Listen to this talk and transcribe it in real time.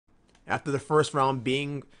After the first round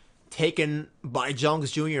being taken by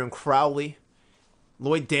Jones Jr. and Crowley,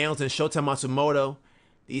 Lloyd Daniels and Shota Matsumoto,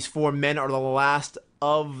 these four men are the last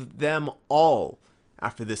of them all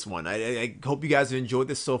after this one. I hope you guys have enjoyed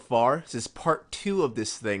this so far. This is part 2 of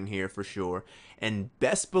this thing here for sure. And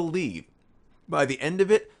best believe, by the end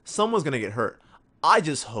of it, someone's going to get hurt. I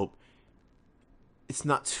just hope it's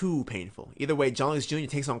not too painful. Either way, John Lewis Jr.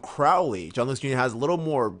 takes on Crowley. John Lewis Jr. has a little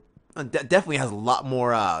more, definitely has a lot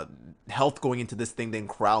more health going into this thing than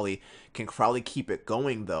Crowley. Can Crowley keep it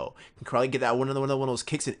going though? Can Crowley get that one of those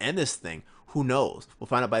kicks and end this thing? Who knows? We'll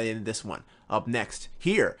find out by the end of this one. Up next,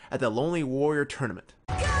 here at the Lonely Warrior Tournament.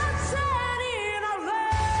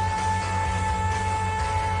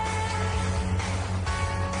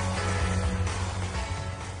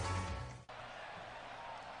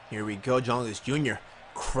 Here we go, John Lewis Jr.,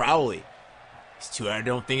 Crowley. These two, I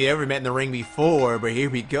don't think they ever met in the ring before, but here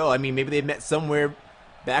we go. I mean, maybe they met somewhere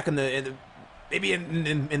back in the maybe in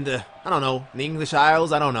the, I don't know, in the English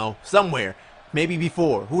Isles, I don't know, somewhere. Maybe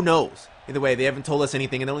before, who knows? Either way, they haven't told us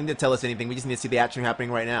anything, and they don't need to tell us anything. We just need to see the action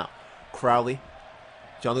happening right now. Crowley,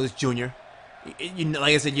 John Lewis Jr.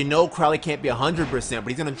 Like I said, you know Crowley can't be 100%, but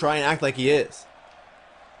he's going to try and act like he is.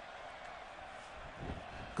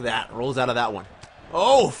 Look at that, rolls out of that one.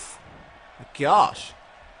 Oh, my gosh.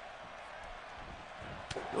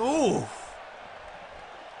 Ooh.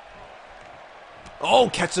 Oh,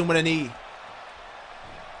 catch him with a knee.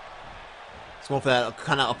 Let's go for that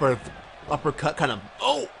kind of uppercut, kind of.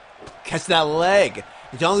 Oh, catch that leg.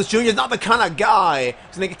 John Lewis Jr. is not the kind of guy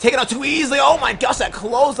who's going to take it out too easily. Oh my gosh, that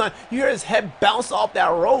clothesline. You hear his head bounce off that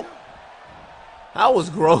rope. That was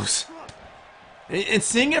gross. And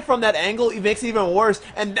seeing it from that angle, it makes it even worse.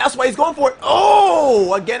 And that's why he's going for it.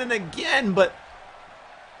 Oh, again and again. But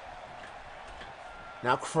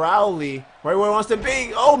now Crowley, right where he wants to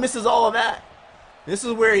be. Oh, misses all of that. This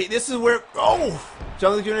is where, oh,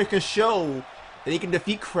 John Lewis Jr. can show that he can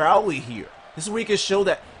defeat Crowley here. This is where he can show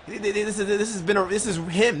that this is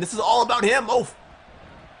him. This is all about him.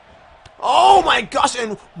 Oh my gosh,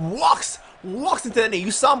 and walks into the knee.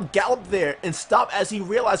 You saw him gallop there and stop as he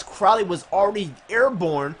realized Crowley was already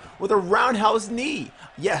airborne with a roundhouse knee.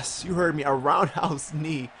 Yes, you heard me, a roundhouse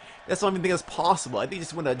knee. That's the only thing that's possible. I think he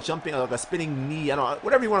just went a jumping, like a spinning knee. I don't know,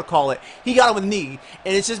 whatever you want to call it. He got him with a knee,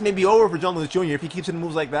 and it's just maybe over for John Lewis Jr. if he keeps hitting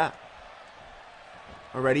moves like that.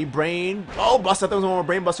 Already, brain. Oh, bust! I thought it was one more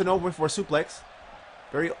brain buster. No, went for a suplex.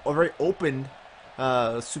 Very open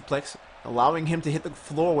suplex, allowing him to hit the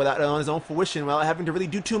floor without on his own fruition, without having to really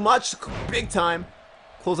do too much. Big time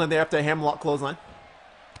clothesline there after a hammerlock clothesline.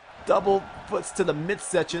 Double foots to the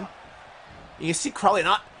midsection. You can see Crowley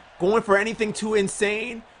not going for anything too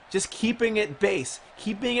insane, just keeping it base,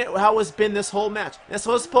 keeping it how it's been this whole match. That's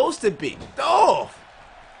what it's supposed to be. Oh!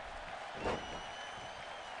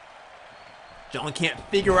 John can't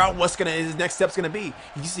figure out what's his next step's gonna be.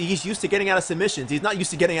 He's used to getting out of submissions. He's not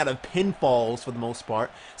used to getting out of pinfalls for the most part.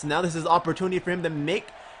 So now this is an opportunity for him to make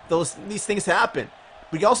these things happen.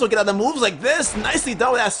 But he also get out of moves like this. Nicely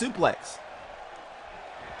done with that suplex.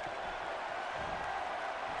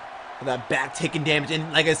 That back taking damage,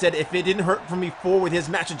 and like I said, if it didn't hurt from before with his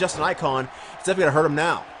match with Justin Icon, it's definitely gonna hurt him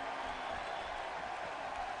now.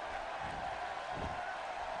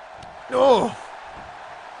 Oh!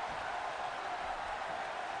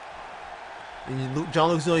 And John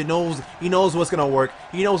Lewis knows what's gonna work.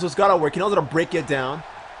 He knows what's gotta work. He knows how to break it down.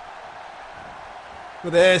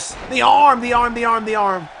 Look at this, the arm.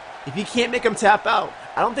 If he can't make him tap out,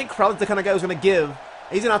 I don't think Crowley's the kind of guy who's gonna give.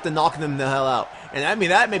 He's gonna have to knock them the hell out. And I mean,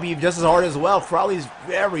 that may be just as hard as well. Crowley's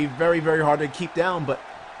very hard to keep down, but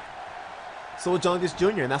so is John Lewis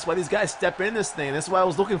Jr. And that's why these guys step in this thing. That's why I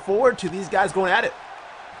was looking forward to these guys going at it.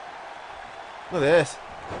 Look at this.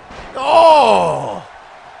 Oh!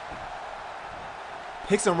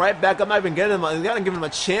 Picks him right back up. Not even getting him. They gotta give him a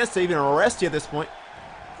chance to even arrest you at this point.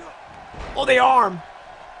 Oh, the arm.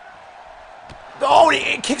 Oh,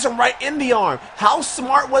 he kicks him right in the arm. How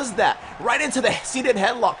smart was that? Right into the seated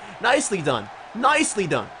headlock. Nicely done. Nicely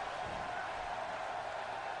done.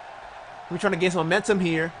 We're trying to gain some momentum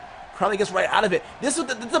here. Crowley gets right out of it. This is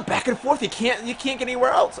the back and forth. You can't get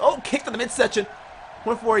anywhere else. Oh, kick to the midsection.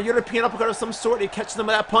 Went for a European uppercut of some sort. He catches them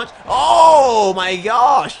with that punch. Oh my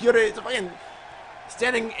gosh!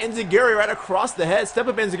 Standing Enziguri right across the head. Step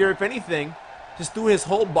up Enziguri, if anything. Just threw his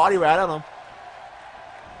whole body right at him.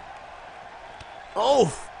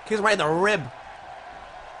 Oh! Kicks right in the rib.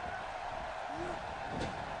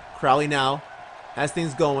 Crowley now has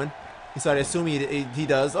things going. So I assume he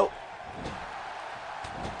does. Oh!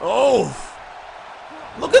 Oh!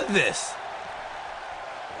 Look at this!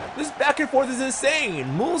 This back and forth is insane.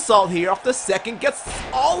 Moonsault here off the second, gets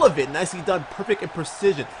all of it. Nicely done, perfect and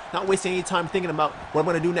precision. Not wasting any time thinking about what I'm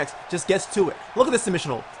going to do next. Just gets to it. Look at this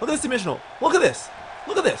submission hold. Look at this submission hold. Look at this.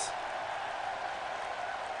 Look at this.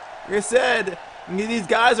 Like I said, these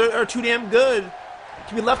guys are too damn good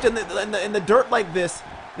to be left in the dirt like this.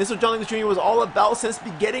 This is what John Lewis Jr. was all about since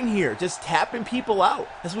beginning here. Just tapping people out.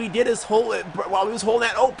 That's what he did his whole, while he was holding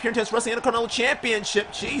that, Pure Intense Wrestling Intercontinental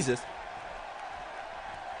Championship. Jesus.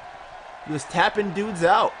 He was tapping dudes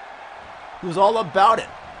out. He was all about it.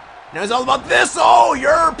 Now he's all about this. Oh,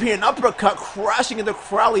 European uppercut crashing into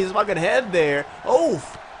Crowley's fucking head there. Oh,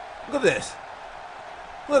 look at this.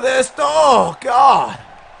 Look at this. Oh, God.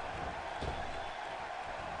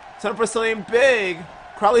 Time for something big.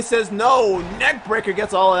 Crowley says no. Neck breaker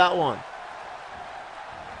gets all of that one.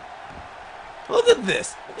 Look at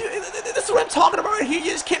this. This is what I'm talking about right here.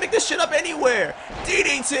 You just can't make this shit up anywhere.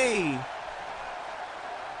 DDT.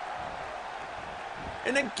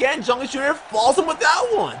 And again, John Lewis Jr. falls him with that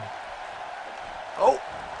one. Oh.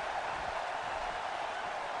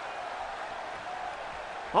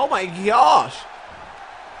 Oh my gosh.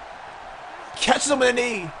 Catches him with a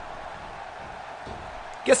knee.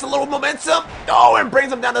 Gets a little momentum. Oh, and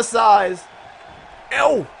brings him down to size.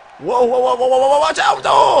 Ew. Whoa, whoa, whoa, whoa, whoa, whoa, watch out.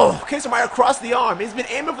 Oh, kicks him right across the arm. He's been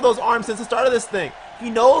aiming for those arms since the start of this thing.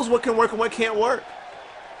 He knows what can work and what can't work.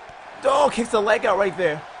 Oh, kicks the leg out right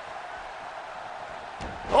there.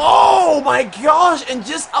 Oh my gosh, and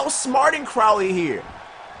just outsmarting Crowley here.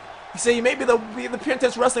 He said, you may be the Pure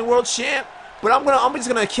Intense Wrestling World Champ, but I'm just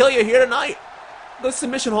gonna kill you here tonight. The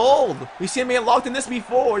submission hold. We've seen him get locked in this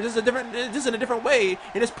before, just in a different way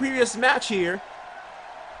in his previous match here.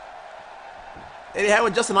 And he had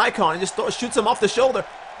with just an icon and just shoots him off the shoulder.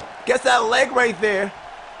 Gets that leg right there.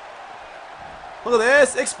 Look at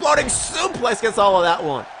this. Exploding suplex gets all of that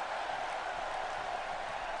one.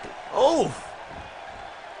 Oh.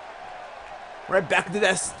 Right back into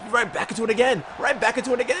that. Right back into it again. Right back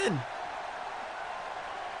into it again.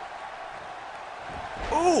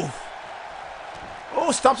 Ooh. Oh,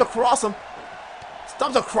 stomps across him.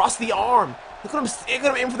 Stomps across the arm. Look at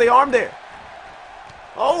him aim for the arm there.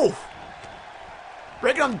 Oh.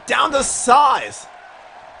 Breaking him down to size.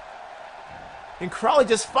 And Crowley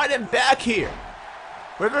just fighting back here.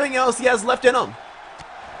 With everything else he has left in him.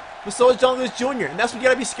 But so is John Lewis Jr. And that's what you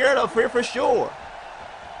gotta be scared of here for sure.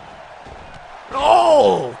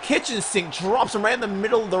 Oh! Kitchen sink drops him right in the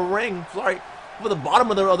middle of the ring. Sorry. Over the bottom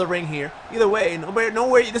of the ring here. Either way,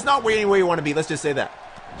 nowhere. It's not anywhere you want to be. Let's just say that.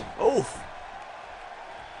 Oof.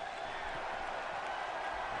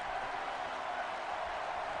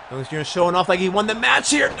 You're showing off like he won the match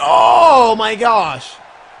here. Oh my gosh.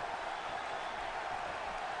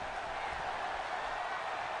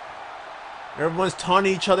 Everyone's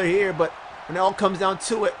taunting each other here, but when it all comes down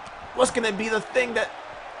to it, what's going to be the thing that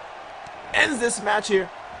ends this match here?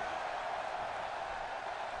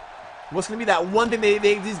 What's going to be that one thing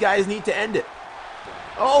these guys need to end it?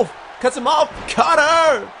 Oh, cuts him off.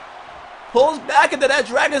 Cutter! Pulls back into that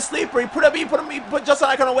Dragon Sleeper. He put Justin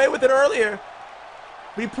Icon away with it earlier.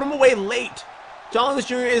 But he put him away late. John Lewis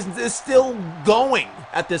Jr. is still going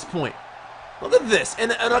at this point. Look at this. And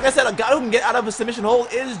like I said, a guy who can get out of a submission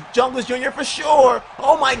hold is John Lewis Jr. for sure.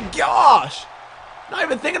 Oh my gosh. Not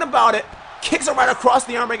even thinking about it. Kicks him right across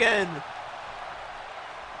the arm again.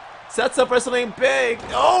 Sets up for something big.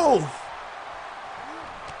 Oh.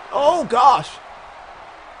 Oh gosh.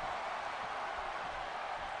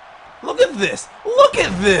 Look at this. Look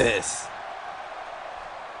at this.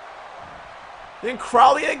 Then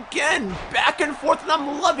Crowley again. Back and forth. And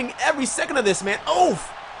I'm loving every second of this, man. Oh.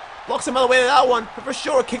 Blocks him out of the way of that one. For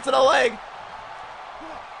sure. Kick to the leg.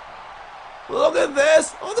 Look at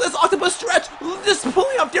this. Look at this octopus stretch. Just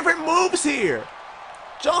pulling off different moves here.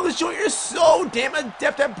 John Lewis Jr. is so damn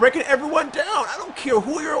adept at breaking everyone down. I don't care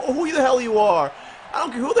who the hell you are. I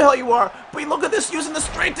don't care who the hell you are. But look at this, using the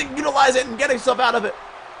strength to utilize it and get himself out of it.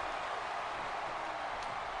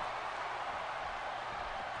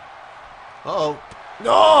 Uh-oh.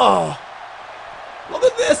 No! Look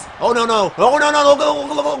at this! Oh, no, no. Oh, no, no. Look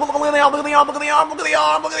at the arm, look at the arm, look at the arm, look at the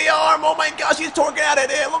arm, look at the arm. Oh, my gosh, he's torquing at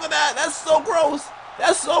it. Yeah, look at that. That's so gross.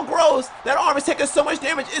 That's so gross. That arm is taking so much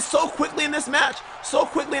damage. It's so quickly in this match. So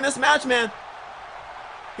quickly in this match, man.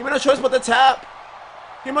 He made no choice but to tap.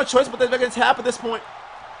 He had no choice but to tap at this point.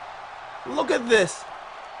 Look at this.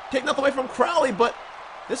 Take nothing away from Crowley, but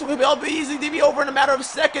this will be easy to be over in a matter of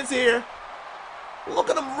seconds here. Look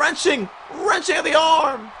at him wrenching at the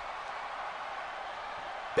arm.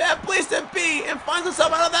 Bad place to be, and finds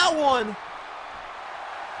himself out of that one.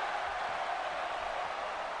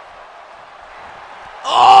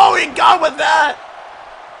 Oh, he got with that.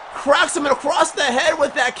 cracks him across the head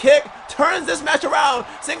with that kick, turns this match around,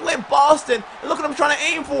 single leg Boston, and look at him trying to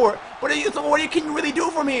aim for it. What can you really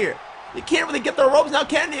do from here? You can't really get the ropes now,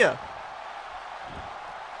 can you?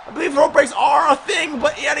 I believe rope breaks are a thing,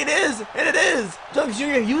 but yeah, it is, and it is.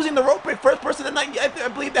 Jr. using the rope break, first person tonight. I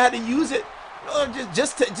believe they had to use it,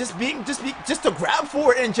 just to grab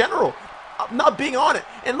for it in general, not being on it.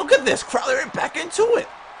 And look at this, Crowley right back into it.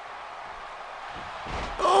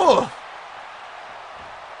 Oh.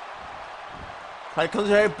 Crowley comes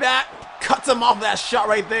right back, cuts him off that shot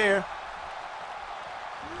right there.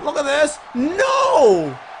 Look at this.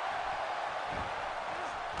 No!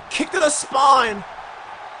 Kick to the spine.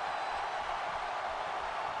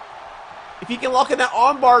 If he can lock in that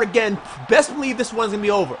armbar again, best believe this one's going to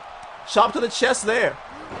be over. Shot to the chest there.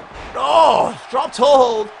 Oh, drop toe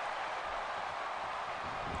hold.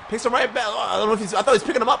 Picks him right back. Oh, I don't know if I thought he was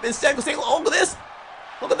picking him up instead. Oh, look at this.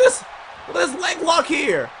 Look at this. Look at this leg lock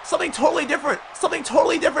here. Something totally different. Something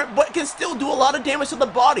totally different, but can still do a lot of damage to the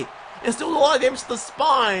body. And still do a lot of damage to the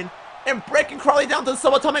spine. And breaking Crowley down to the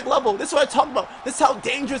subatomic level. This is what I'm talking about. This is how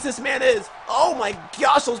dangerous this man is. Oh my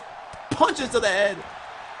gosh, those punches to the head.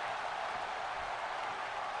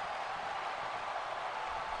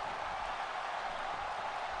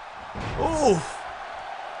 Oof.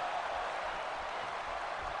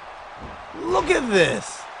 Look at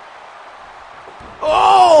this.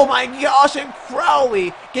 Oh my gosh, and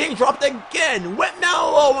Crowley getting dropped again. Went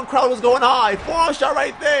down low when Crowley was going high. Forearm shot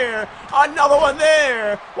right there. Another one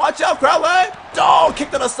there. Watch out, Crowley. Oh,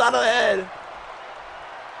 kick to the side of the head.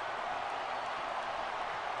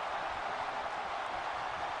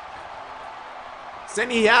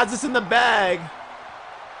 Saying he has this in the bag.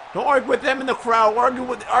 Don't argue with them in the crowd. Argue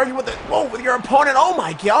with your opponent. Oh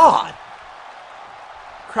my God!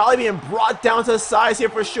 Crowley being brought down to the sides here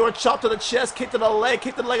for sure. Chop to the chest, kick to the leg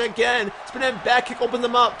again. Spinning back kick opens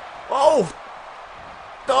him up. Oh,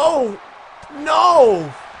 oh,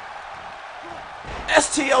 no!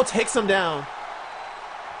 STO takes him down.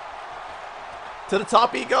 To the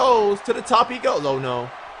top he goes. To the top he goes. Oh no!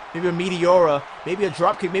 Maybe a Meteora. Maybe a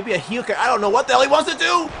drop kick. Maybe a heel kick. I don't know what the hell he wants to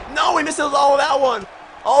do. No, he misses all of that one.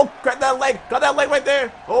 Oh, grab that leg. Got that leg right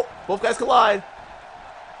there. Oh, both guys collide.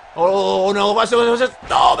 Oh, no. Watch this.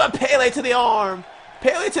 Oh, the Pele to the arm.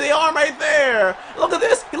 Pele to the arm right there. Look at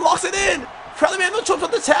this. He locks it in. Crowley made no choice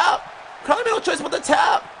but the tap. Crowley made no choice but the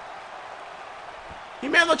tap. He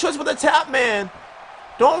made no choice but the tap, man.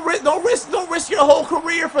 Don't risk your whole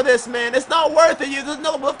career for this, man. It's not worth it.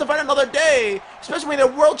 We'll have to fight another day. Especially when you're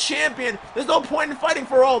the world champion. There's no point in fighting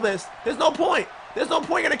for all this. There's no point. There's no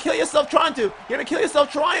point. You're gonna kill yourself trying to. You're gonna kill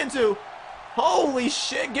yourself trying to. Holy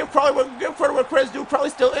shit! Give credit where credit's due.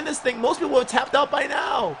 Crowley's still in this thing. Most people have tapped out by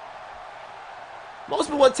now. Most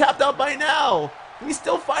people have tapped out by now. And he's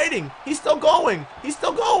still fighting. He's still going. He's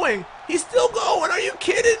still going. He's still going. Are you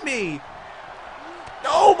kidding me?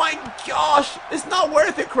 Oh my gosh! It's not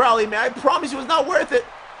worth it, Crowley, man. I promise you, it's not worth it.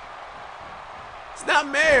 It's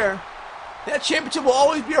not fair. That championship will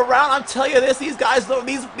always be around. I'm telling you this. These guys,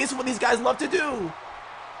 this is what these guys love to do.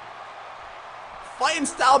 Fighting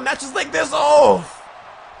style matches like this. Oh,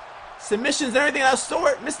 submissions and everything of that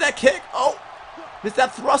sort. Missed that kick. Oh, missed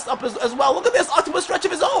that thrust up as well. Look at this octopus stretch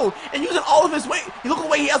of his own and using all of his weight. You look at the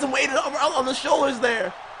way he hasn't weighted on the shoulders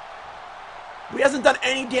there. He hasn't done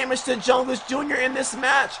any damage to Jungle Jr. in this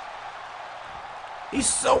match. He's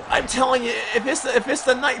so, I'm telling you, if it's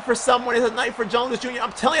the night for someone, it's a night for Jungle Jr.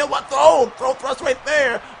 I'm telling you what, throw thrust right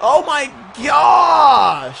there. Oh my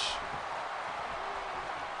gosh.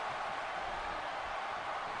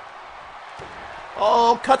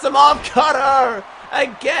 Oh, cuts him off, cutter.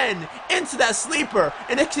 Again, into that sleeper.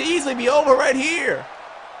 And it could easily be over right here.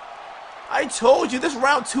 I told you, this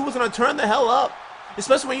round 2 was going to turn the hell up.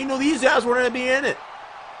 Especially when you knew these guys were going to be in it.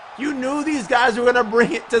 You knew these guys were going to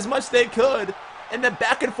bring it as much as they could. And the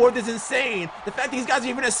back and forth is insane. The fact that these guys are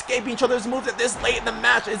even escaping each other's moves at this late in the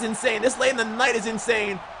match is insane. This late in the night is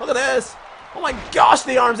insane. Look at this. Oh my gosh,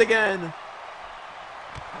 the arms again.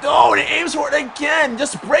 Oh, and he aims for it again.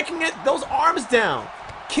 Just breaking those arms down.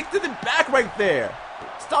 Kick to the back right there.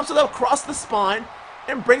 Stomps it up across the spine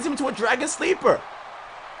and brings him to a dragon sleeper.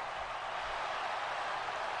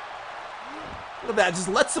 Look at that. Just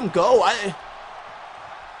lets him go. I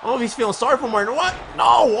don't know if he's feeling sorry for him or what. No,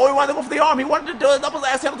 oh, he wanted to go for the arm. He wanted to do a double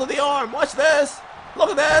ass handle to the arm. Watch this. Look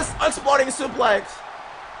at this. Exploding suplex.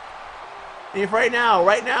 And right now.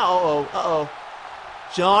 Uh-oh.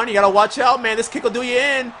 John, you gotta watch out, man. This kick will do you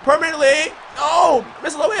in permanently. Oh,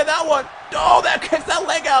 missed the way of that one. Oh, that kicks that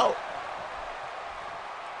leg out.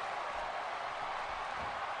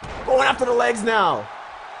 Going after the legs now.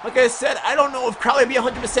 Like I said, I don't know if Crowley will be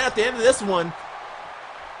 100% at the end of this one.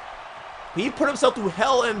 He put himself through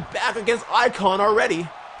hell and back against Icon already.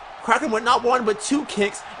 Cracking with not one but 2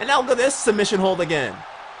 kicks, and now look at this submission hold again.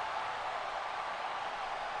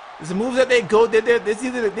 This is moves that they go. This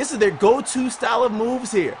is their go-to style of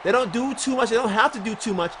moves here. They don't do too much. They don't have to do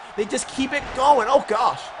too much. They just keep it going. Oh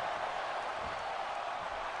gosh!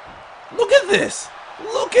 Look at this!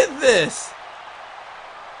 Look at this!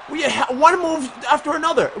 We have one move after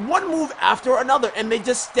another, and they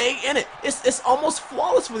just stay in it. It's almost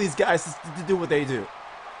flawless for these guys to do what they do.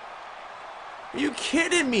 Are you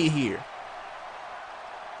kidding me here?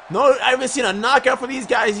 No, I haven't seen a knockout for these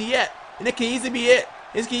guys yet, and it can easily be it.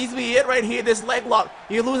 This can easily be it right here. This leg lock.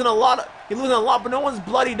 You're losing a lot, but no one's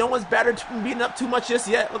bloody. No one's battered, beaten up too much just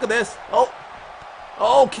yet. Look at this.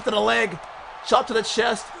 Oh, kick to the leg, shot to the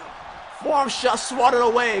chest, forearm shot swatted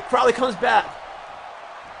away. Crowley comes back.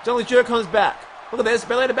 Jungle Jr. comes back. Look at this.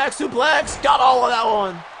 Belly to back suplex. Got all of that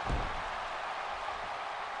one.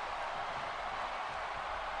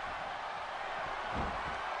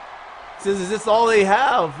 Is this all they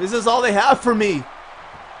have? Is this all they have for me?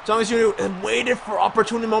 Jungle Jr. waited for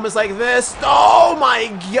opportunity moments like this. Oh my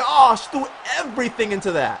gosh! Threw everything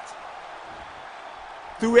into that.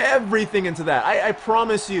 I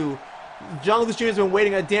promise you, Jungle Jr. has been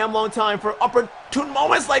waiting a damn long time for opportune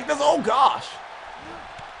moments like this. Oh gosh!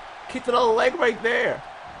 Kick to the leg right there.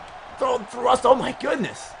 Throw thrust. Oh my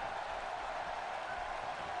goodness.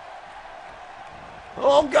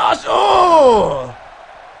 Oh gosh. Oh!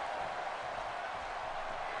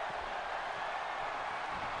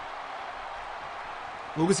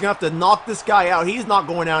 Lucas is going to have to knock this guy out. He's not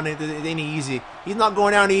going down any easy. He's not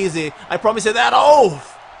going down easy. I promise you that. Oh!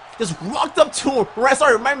 Just walked up to him.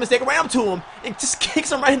 Sorry, my mistake. Ran up to him. It just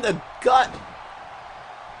kicks him right in the gut.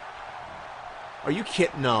 Are you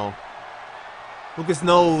kidding? No. Lucas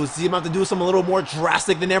knows he's about to do something a little more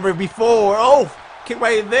drastic than ever before. Oh! Kick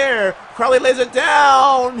right there. Crowley lays it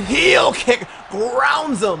down. Heel kick.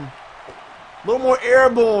 Grounds him. A little more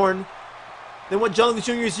airborne than what Jungle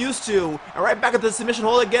Jr. is used to. And right back at the submission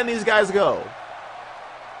hold again, these guys go.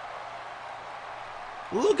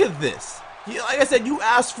 Look at this. Like I said, you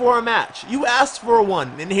asked for a match. You asked for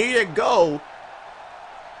one. And here you go.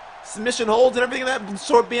 Submission holds and everything of that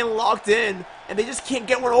sort being locked in. And they just can't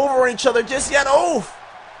get one over on each other just yet. Oof.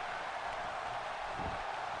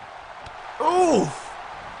 Oof.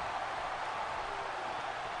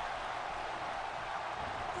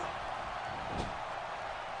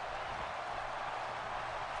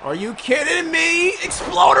 Are you kidding me?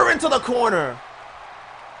 Exploder into the corner.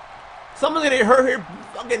 Someone's gonna get hurt here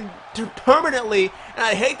fucking permanently, and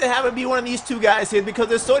I hate to have it be one of these two guys here because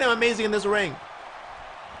they're so damn amazing in this ring.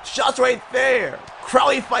 Shots right there.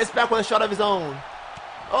 Crowley fights back with a shot of his own.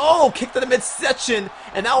 Oh, kick to the midsection,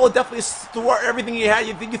 and that will definitely thwart everything you had.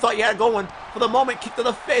 You thought you had going. For the moment, kick to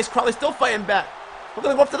the face. Crowley still fighting back. We're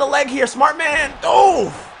gonna go up to the leg here. Smart man.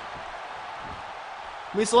 Oh!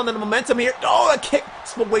 We still under the momentum here. Oh, a kick.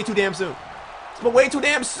 Spoke way too damn soon.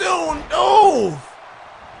 Oh!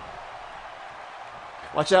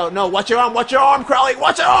 Watch out. No, watch your arm, Crowley.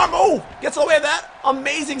 Watch your arm. Oh! Gets away with that.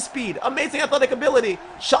 Amazing speed. Amazing athletic ability.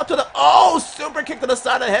 Shot to the... Oh! Super kick to the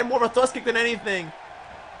side of the head. More of a thrust kick than anything.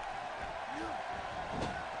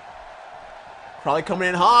 Crowley coming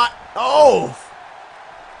in hot. Oh!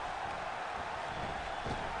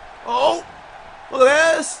 Oh! Look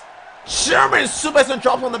at this. Sherman suplex and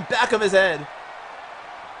drops on the back of his head.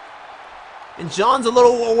 And John's a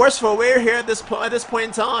little worse for wear here at this point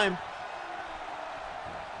in time.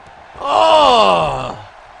 Oh!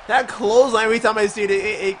 That clothesline, every time I see it,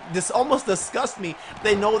 it almost disgusts me.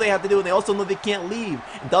 They know what they have to do, and they also know they can't leave.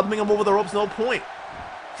 And dumping him over the ropes, no point.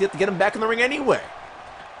 You have to get him back in the ring anyway.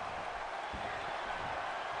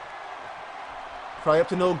 Probably up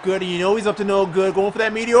to no good, and you know he's up to no good. Going for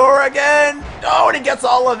that meteor again. Oh, and he gets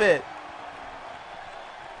all of it.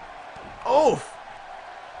 Oh.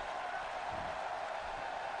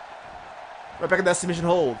 Right back at that submission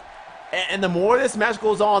hold. And the more this match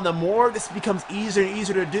goes on, the more this becomes easier and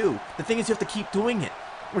easier to do. The thing is, you have to keep doing it.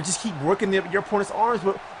 Or just keep working your opponent's arms.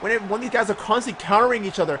 But when these guys are constantly countering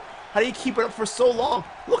each other, how do you keep it up for so long?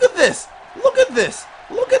 Look at this. Look at this.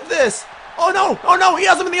 Look at this. Oh no. Oh no. He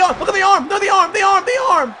has him in the arm. Look at the arm. No, the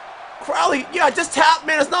arm. Crowley, yeah, just tap,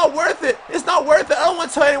 man. It's not worth it. It's not worth it. I don't want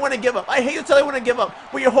to tell anyone to give up. I hate to tell anyone to give up.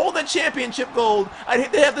 When you're holding championship gold, I'd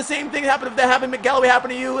hate to have the same thing happen if that happened to Galloway happen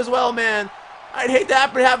to you as well, man. I'd hate to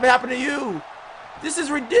have it happen to you. This is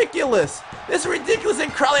ridiculous. This is ridiculous,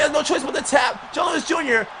 and Crowley has no choice but to tap. John Lewis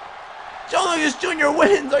Jr.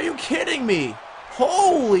 wins. Are you kidding me?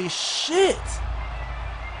 Holy shit.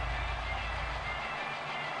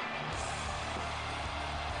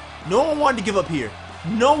 No one wanted to give up here.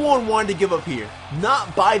 No one wanted to give up here.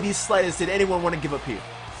 Not by the slightest did anyone want to give up here.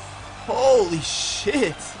 Holy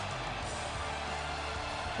shit.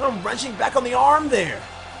 I'm wrenching back on the arm there.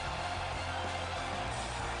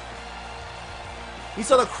 You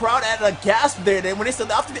saw the crowd at a gasp there. When they said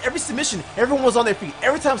after every submission, everyone was on their feet.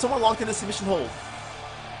 Every time someone locked in the submission hold,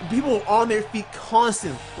 people were on their feet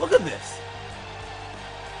constantly. Look at this.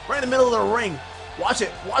 Right in the middle of the ring. Watch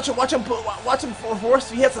it. Watch him. Watch him force.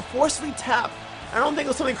 He has a forcefully tap. I don't think it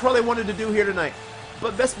was something Crowley wanted to do here tonight.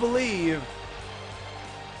 But best believe,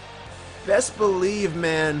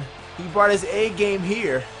 man, he brought his A game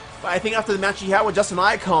here. But I think after the match he had with Justin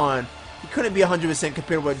Icon, he couldn't be 100%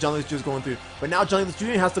 compared to what John Lewis Jr. is going through. But now John Lewis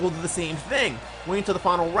Jr. has to go through the same thing, waiting until the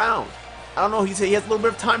final round. I don't know, he said he has a little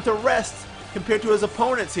bit of time to rest compared to his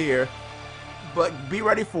opponents here. But be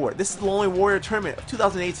ready for it. This is the Lonely Warrior Tournament of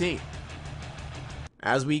 2018.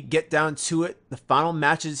 As we get down to it, the final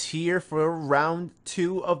matches here for round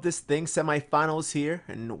 2 of this thing, semifinals here,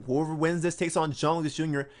 and whoever wins this takes on John Lewis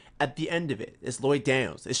Jr. at the end of it. It's Lloyd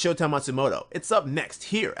Daniels, it's Showtime Matsumoto. It's up next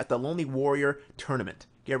here at the Lonely Warrior Tournament.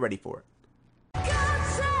 Get ready for it.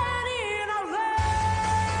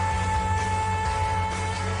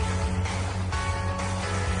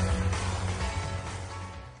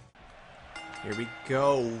 Here we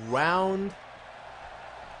go,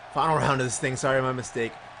 final round of this thing. Sorry, my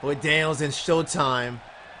mistake. Lloyd Daniels and Showtime.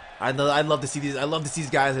 I'd love to see these. I love to see these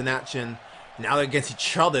guys in action. Now they're against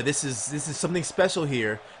each other. This is something special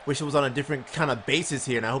here. Wish it was on a different kind of basis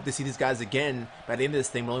here, and I hope to see these guys again by the end of this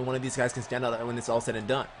thing. But only one of these guys can stand out when it's all said and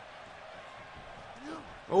done.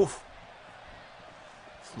 Oof.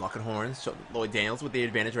 Locking horns. Lloyd Daniels with the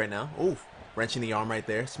advantage right now. Oof. Wrenching the arm right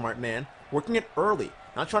there. Smart man. Working it early.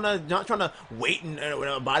 Not trying to wait and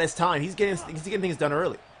about his time. He's getting things done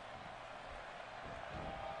early.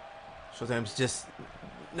 Showtime's just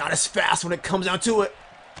not as fast when it comes down to it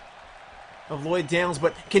of Lloyd Daniels,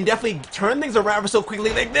 but can definitely turn things around so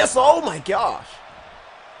quickly like this. Oh my gosh.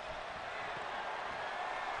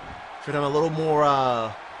 Showtime a little more,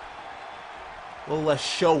 a little less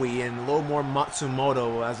showy and a little more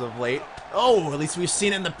Matsumoto as of late. Oh, at least we've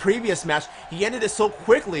seen it in the previous match. He ended it so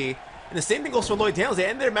quickly. And the same thing goes for Lloyd Daniels. They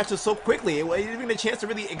ended their matches so quickly. He didn't even get a chance to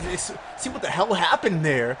really see what the hell happened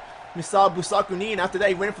there. We saw Busaku knee, and after that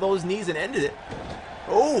he went for those knees and ended it.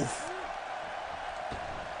 Oof.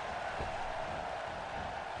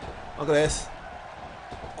 Look at this.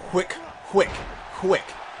 Quick.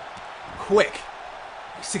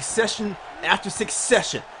 Succession after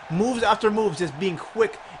succession. Moves after moves, just being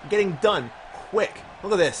quick, getting done. Quick.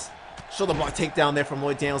 Look at this. Shoulder block takedown there from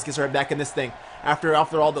Lloyd Daniels. Gets right back in this thing. After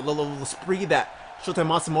all the little spree that Showtime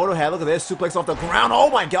Matsumoto had. Look at this. Suplex off the ground. Oh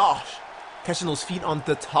my gosh. Catching those feet on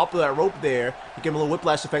the top of that rope there. You give him a little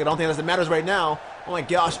whiplash effect. I don't think that matters right now. Oh my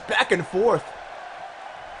gosh. Back and forth.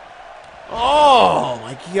 Oh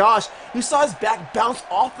my gosh. You saw his back bounce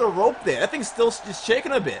off the rope there. That thing's still just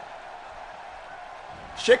shaking a bit.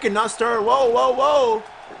 Shaking, not stirred. Whoa.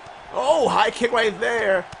 Oh, high kick right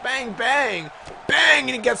there. Bang, bang. Bang, and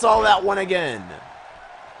he gets all that one again.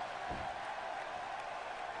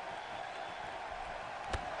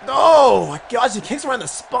 Oh my gosh, he kicks around the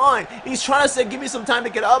spine. He's trying to say, give me some time to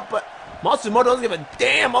get up, but Matsumoto doesn't give a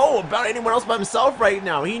damn about anyone else but himself right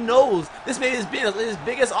now. He knows this may have been his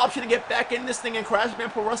biggest option to get back in this thing and Crash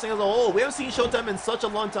Band Pro Wrestling as a whole. We haven't seen Showtime in such a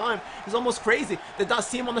long time. It's almost crazy to not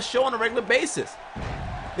see him on the show on a regular basis.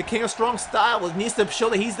 The King of Strong Style needs to show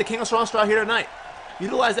that he's the King of Strong Style here tonight.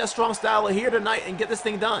 Utilize that strong style here tonight and get this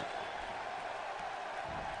thing done.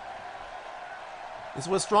 This is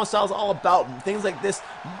what strong style is all about. Things like this,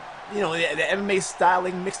 you know, the MMA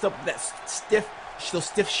styling mixed up with that those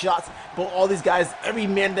stiff shots. But all these guys, every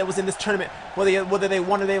man that was in this tournament, whether they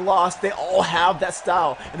won or they lost, they all have that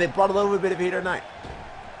style, and they brought a little bit of it here tonight.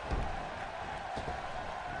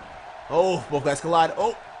 Oh, both guys collide.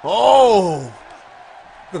 Oh!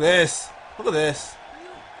 Look at this. Look at this.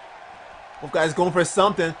 Both guys going for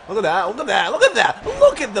something. Look at that. Look at that. Look at that.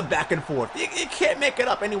 Look at the back and forth. You can't make it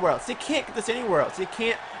up anywhere else. You can't get this anywhere else. You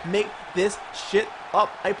can't make this shit up.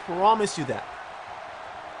 I promise you that.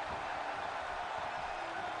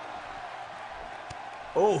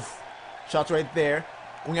 Oh, shots right there.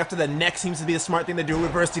 Going after the neck seems to be the smart thing to do.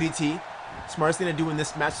 Reverse DDT. Smartest thing to do in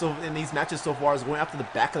this match, in these matches so far, is going after the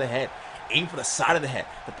back of the head. Aim for the side of the head.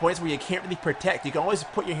 The points where you can't really protect. You can always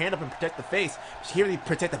put your hand up and protect the face, but you can't really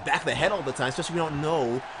protect the back of the head all the time, especially if you don't know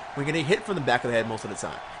when you're getting hit from the back of the head most of the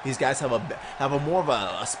time. These guys have a more of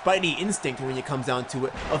a spidey instinct when it comes down to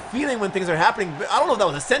it, a feeling when things are happening. I don't know if that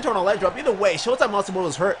was a center on a leg drop. Either way, Showtime Matsumoto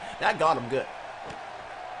was hurt. That got him good.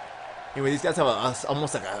 Anyway, these guys have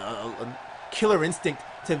almost like a killer instinct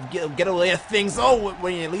to get away with things. Oh,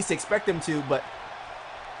 when you at least expect him to, but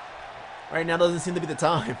right now doesn't seem to be the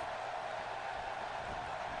time.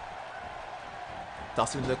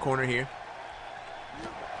 Toss him into the corner here.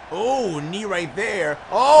 Oh, knee right there.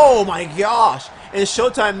 Oh my gosh. And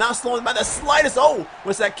Showtime not slowing by the slightest. Oh,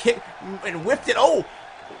 what's that kick? And whipped it. Oh,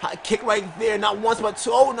 kick right there. Not once, but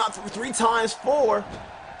two. Oh, not three times. Four.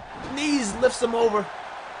 Knees lifts him over.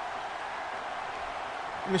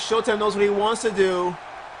 And Showtime knows what he wants to do.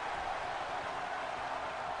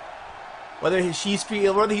 Whether he's feeling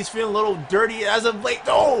a little dirty as of late.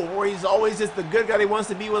 Oh, or he's always just the good guy he wants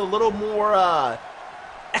to be with a little more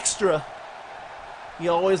extra. He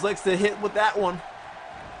always likes to hit with that one.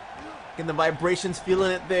 Getting the vibrations,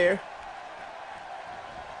 feeling it there.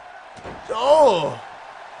 Oh!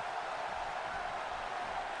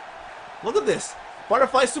 Look at this.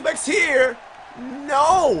 Butterfly suplex here.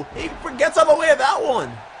 No! He gets out of the way of that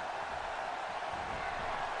one.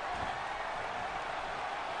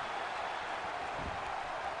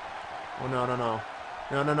 Oh, no, no, no.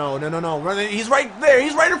 No, no, no, no, no, no. Running. He's right there.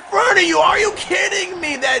 He's right in front of you. Are you kidding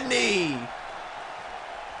me? That knee.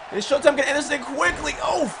 And Showtime can end this thing quickly.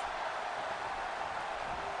 Oof.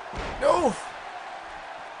 Oof.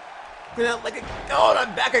 Like oh,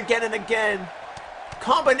 I'm back again and again.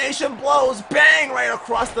 Combination blows. Bang! Right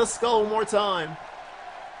across the skull one more time.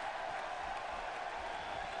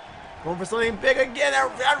 Going for something big again.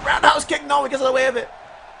 That roundhouse kick. No, he gets out of the way of it.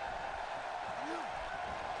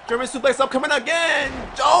 German suplex up coming again.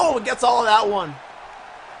 Oh, it gets all of that one.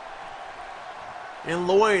 And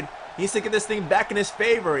Lloyd needs to get this thing back in his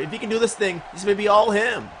favor. If he can do this thing, this may be all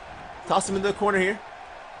him. Toss him into the corner here.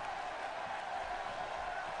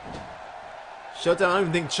 Showtime, I don't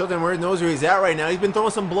even think Showtime knows where he's at right now. He's been throwing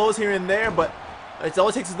some blows here and there, but all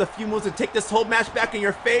it takes is a few moves to take this whole match back in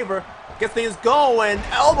your favor. Get things going.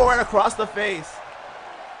 Elbow right across the face.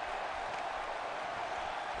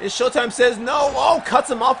 And Showtime says no. Oh, cuts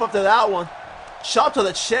him off after that one. Chop to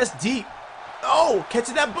the chest deep. Oh,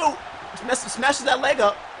 catches that boot. Smashes that leg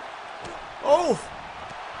up. Oh.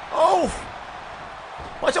 Oh.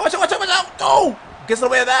 Watch out, watch out, watch out, watch out. Oh. Gets in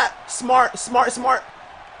the way of that. Smart, smart, smart.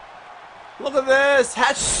 Look at this.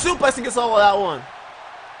 Hatch suplex and gets all of that one.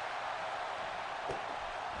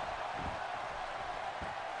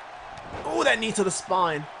 Oh, that knee to the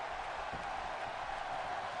spine.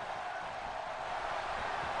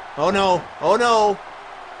 Oh no, oh no.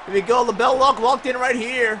 Here we go, the bell lock locked in right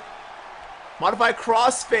here. Modified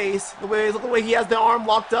crossface. Look at the way he has the arm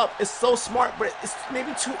locked up. It's so smart, but it's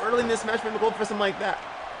maybe too early in this match for him to go for something like that.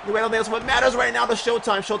 Anyway, I don't think that's what matters right now to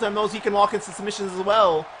Showtime. Showtime knows he can lock into submissions as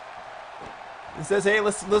well. He says, hey,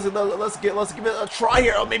 let's give it a try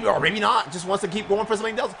here. Oh, maybe or maybe not. Just wants to keep going for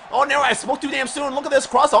something else. Oh no, I spoke too damn soon. Look at this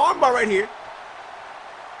cross armbar right here.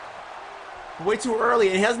 Way too early,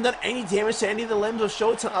 and he hasn't done any damage to any of the limbs of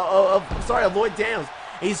Showtime. Of Lloyd Downs.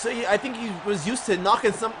 I think he was used to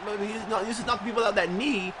knocking He's not used to knocking people out that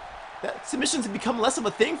knee. That submissions have become less of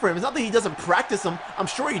a thing for him. It's not that he doesn't practice them. I'm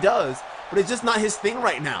sure he does, but it's just not his thing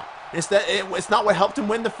right now. It's not what helped him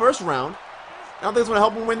win the first round. I don't think it's going to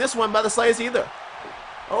help him win this one by the slightest either.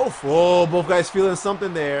 Oh, whoa, both guys feeling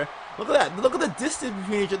something there. Look at that. Look at the distance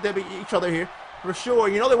between each other here. For sure.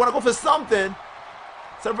 You know they want to go for something.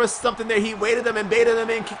 So for something there, he waited them and baited them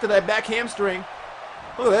in, kicked to that back hamstring.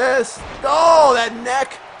 Look at this. Oh, that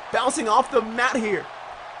neck bouncing off the mat here.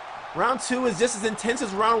 Round 2 is just as intense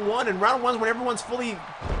as round 1, and round 1 is when everyone's fully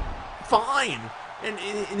fine and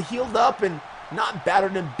healed up and not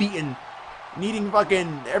battered and beaten. Needing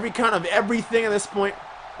fucking every kind of everything at this point.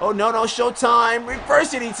 Oh, no, no, Showtime.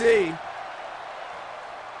 Reverse DDT.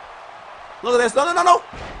 Look at this. No, no, no, no.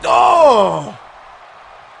 Oh!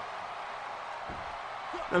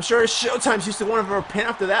 I'm sure Showtime's used to going for a pin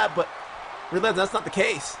after that, but realize that's not the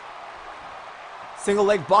case. Single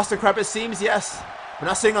leg Boston crab it seems, yes. But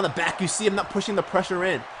not sitting on the back. You see him not pushing the pressure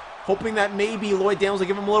in. Hoping that maybe Lloyd Downs will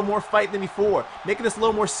give him a little more fight than before. Making this a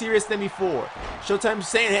little more serious than before. Showtime's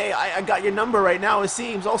saying, hey, I got your number right now, it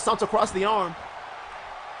seems. All stomps across the arm.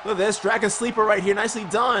 Look at this. Dragon Sleeper right here. Nicely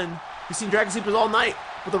done. You've seen Dragon Sleepers all night.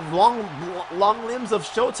 With the long limbs of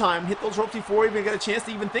Showtime. Hit those ropes before he even got a chance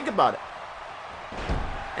to even think about it.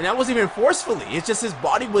 And that wasn't even forcefully. It's just his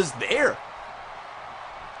body was there.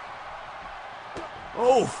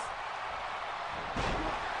 Oh.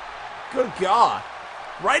 Good God.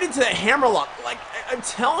 Right into the hammerlock. Like, I'm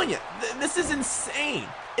telling you, this is insane.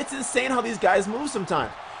 It's insane how these guys move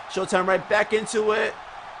sometimes. Showtime right back into it.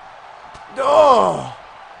 Oh.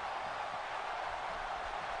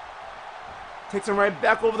 Takes him right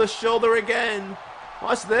back over the shoulder again.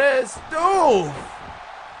 Watch this. Oh.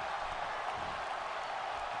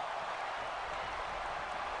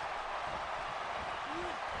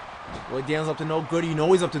 Lloyd Daniels up to no good. You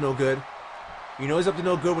know he's up to no good. You know he's up to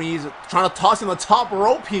no good when he's trying to toss him the top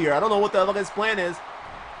rope here. I don't know what the fuck his plan is.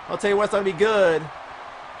 I'll tell you what's not gonna be good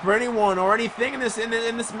for anyone or anything in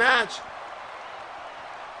this match.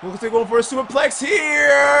 Looks like they're going for a superplex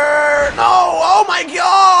here. No! Oh my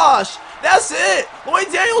gosh! That's it!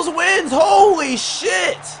 Lloyd Daniels wins! Holy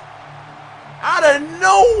shit! Out of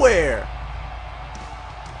nowhere!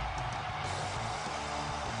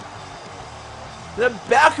 The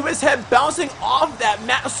back of his head bouncing off that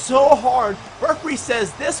mat so hard. Referee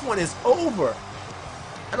says this one is over.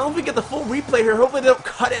 I don't know if we get the full replay here. Hopefully they don't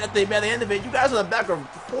cut it at the end of it. You guys on the back are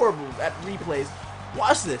horrible at replays.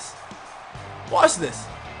 Watch this. Watch this.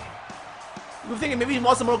 You're thinking maybe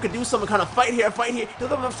Masamoto could do some kind of fight here. He doesn't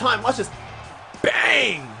have enough time. Watch this.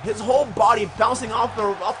 Bang! His whole body bouncing off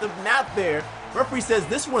the mat there. Referee says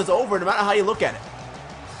this one is over no matter how you look at it.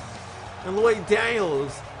 And Lloyd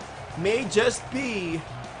Daniels may just be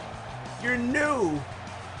your new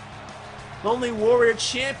Lonely Warrior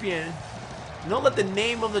champion. Don't let the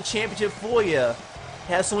name of the championship fool you. It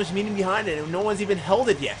has so much meaning behind it, and no one's even held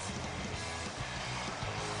it yet.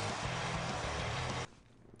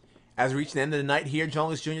 As we reach the end of the night here, John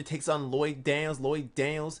Lewis Jr. takes on Lloyd Daniels. Lloyd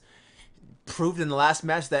Daniels proved in the last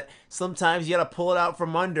match that sometimes you gotta pull it out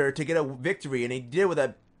from under to get a victory, and he did with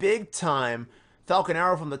a big time Falcon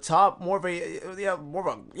Arrow from the top, Falcon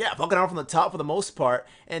Arrow from the top for the most part,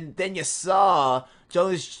 and then you saw John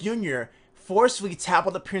Lewis Jr. forcefully tap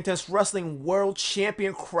on the Pure-Intense Wrestling World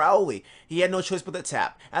Champion Crowley. He had no choice but to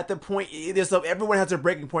tap. At the point, everyone has their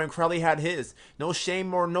breaking point, and Crowley had his. No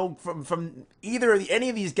shame or no from either of any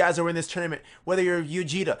of these guys that were in this tournament, whether you're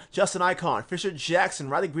Yujita, Justin Icon, Fisher Jackson,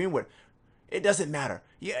 Riley Greenwood. It doesn't matter.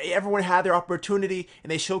 Yeah, everyone had their opportunity,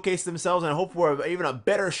 and they showcased themselves, and I hope for even a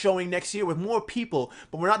better showing next year with more people,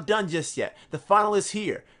 but we're not done just yet. The final is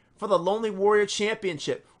here. For the Lonely Warrior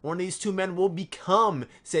Championship, one of these two men will become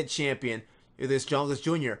said champion, either it's John Lewis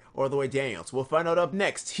Jr. or Lloyd Daniels. We'll find out up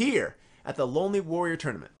next, here at the Lonely Warrior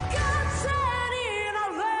Tournament.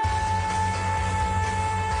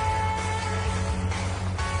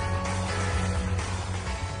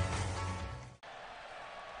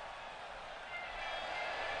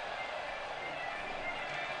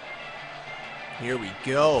 Here we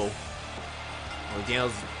go. Lloyd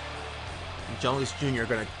Daniels and John Lewis Jr. are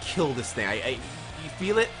going to kill this thing. You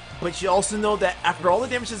feel it, but you also know that after all the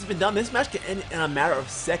damage that's been done, this match can end in a matter of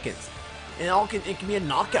seconds. And it can be a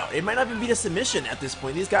knockout. It might not even be a submission at this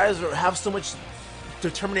point. These guys have so much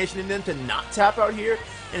determination in them to not tap out here,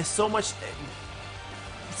 and so much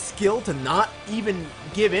skill to not even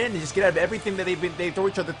give in and just get out of everything that they throw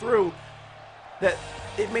each other through, that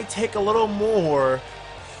it may take a little more,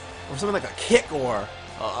 or something like a kick or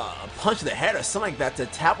a punch to the head or something like that to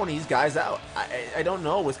tap one of these guys out. I don't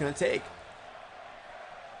know what's going to take.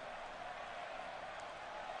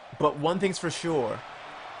 But one thing's for sure.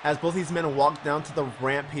 As both these men walk down to the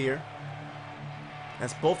ramp here.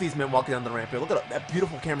 As both these men walk down the ramp here. Look at that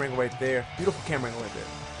beautiful camera angle right there. Beautiful camera angle right there.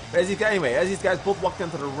 But as these guys both walk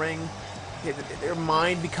down to the ring, their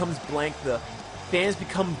mind becomes blank. The fans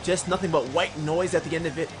become just nothing but white noise at the end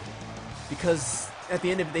of it. Because at the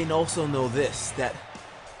end of it, they also know this, that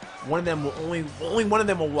one of them will only one of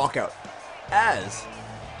them will walk out as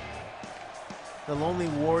the Lonely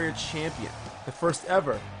Warrior Champion, the first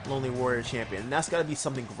ever Lonely Warrior Champion, and that's got to be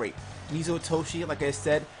something great. Mizo Otoshi, like I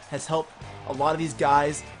said, has helped a lot of these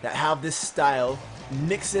guys that have this style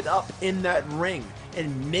mix it up in that ring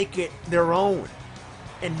and make it their own.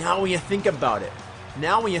 And now when you think about it, in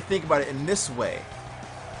this way,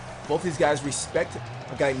 both these guys respect a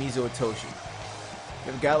guy like Mizo Otoshi.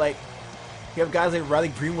 You have guys like Riley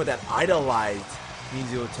Greenwood that idolized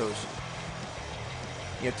Mizo Otoshi.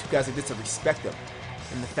 You have two guys like this that respect him.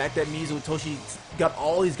 And the fact that Mizo Otoshi got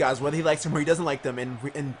all these guys, whether he likes them or he doesn't like them,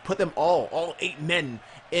 and put them all 8 men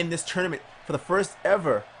in this tournament for the first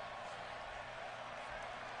ever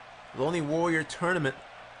Lonely Warrior Tournament,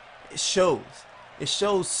 it shows. It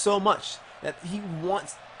shows so much that he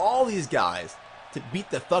wants all these guys to beat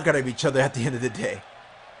the fuck out of each other at the end of the day.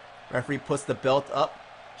 Referee puts the belt up,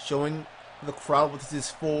 showing the crowd what this is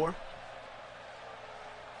for.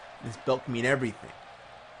 This belt can mean everything.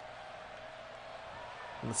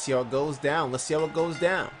 Let's see how it goes down.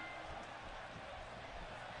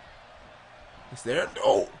 Is there?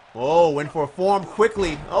 Oh, went for a form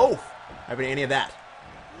quickly. Oh, I haven't any of that.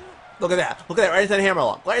 Look at that. Right into the hammer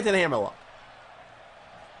lock. I'm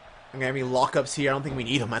gonna have any lockups here. I don't think we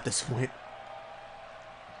need them at this point.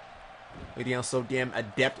 Daniels so damn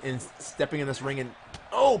adept in stepping in this ring and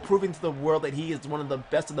proving to the world that he is one of the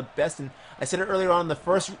best of the best. And I said it earlier on in the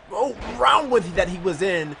first round that he was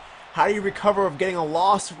in, How do you recover of getting a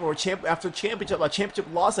loss for after a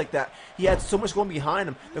championship loss like that? He had so much going behind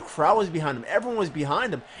him. The crowd was behind him. Everyone was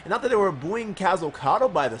behind him. And not that they were booing Kaz Okada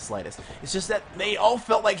by the slightest. It's just that they all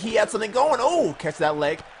felt like he had something going. Oh, catch that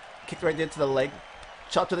leg. Kicked right there to the leg.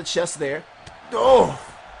 Chop to the chest there. Oh!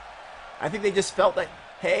 I think they just felt like,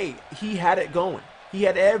 hey, he had it going. He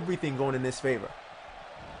had everything going in his favor.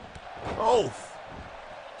 Oh!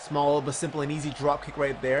 Small but simple and easy drop kick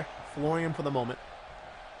right there. Flooring him for the moment.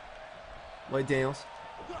 Lloyd Daniels.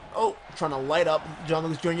 Oh, trying to light up John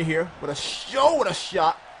Lucas Jr. here with a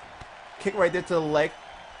shot. Kick right there to the leg.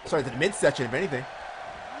 Sorry, to the midsection, if anything.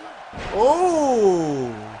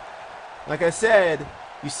 Oh! Like I said,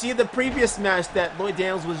 you see the previous match that Lloyd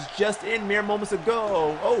Daniels was just in mere moments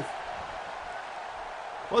ago. Oh!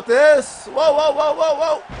 What this? Whoa, whoa, whoa, whoa,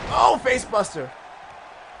 whoa! Oh, face buster.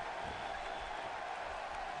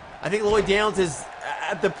 I think Lloyd Daniels is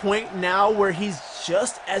at the point now where he's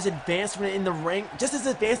just as advanced in the ring,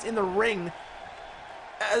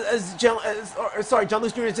 John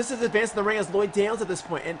Lucas Jr. is just as advanced in the ring as Lloyd Daniels at this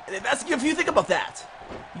point. And that's, if you think about that,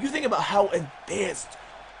 you think about how advanced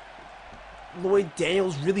Lloyd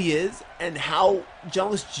Daniels really is and how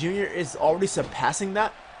John Lucas Jr. is already surpassing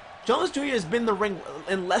that. John Lucas Jr. has been in the ring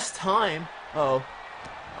in less time. In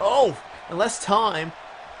less time.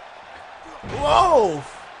 Whoa!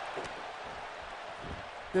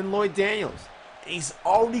 Than Lloyd Daniels. And he's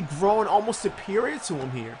already grown almost superior to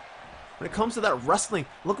him here. When it comes to that wrestling,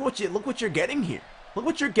 look what you're getting here. Look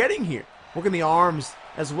what you're getting here. Working the arms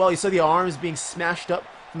as well. You saw the arms being smashed up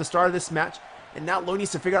from the start of this match. And now Lloyd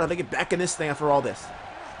needs to figure out how to get back in this thing after all this.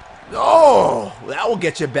 Oh, that will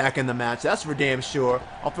get you back in the match. That's for damn sure.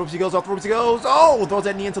 Off the ropes he goes, off the ropes he goes. Oh, throws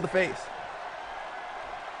that knee into the face.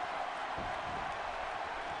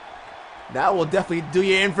 That will definitely do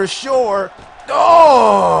you in for sure.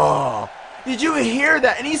 Oh! Did you hear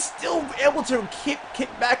that? And he's still able to kick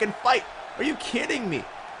back and fight. Are you kidding me?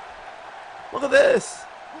 Look at this.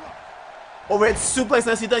 Overhead suplex,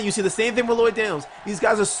 nicely done. You see the same thing with Lloyd Daniels. These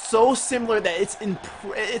guys are so similar that it's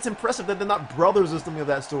impressive that they're not brothers or something of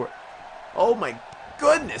that sort. Oh my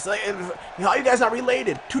goodness. Like, how are you guys not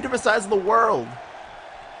related? Two different sides of the world.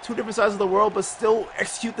 Two different sides of the world, but still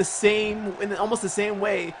execute the same, in almost the same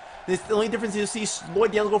way. The only difference is you see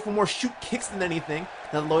Lloyd Daniels go for more shoot kicks than anything.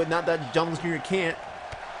 Not that John Lucas Jr. can't.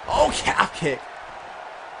 Oh, calf kick.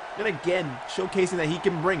 And again, showcasing that he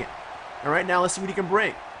can bring it. And right now, let's see what he can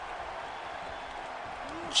bring.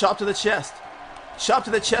 Chop to the chest. Chop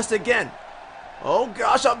to the chest again. Oh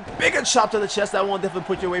gosh, a bigger chop to the chest. That one definitely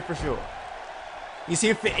put you away for sure. You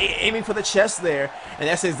see him aiming for the chest there. And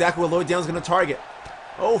that's exactly what Lloyd Daniels is going to target.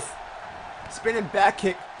 Oh, spinning back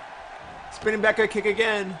kick. Spinning back kick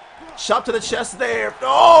again. Chop to the chest there.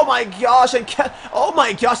 Oh my gosh! Oh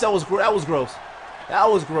my gosh! That was gross. That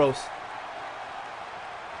was gross.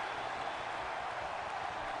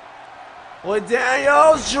 Lloyd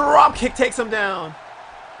Daniels drop kick takes him down.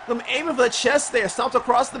 I'm aiming for the chest there. Stomps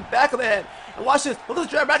across the back of the head. And watch this. Look at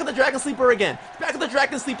the back of the Dragon Sleeper again. Back of the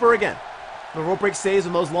Dragon Sleeper again. The rope break saves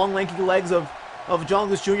and those long lanky legs of John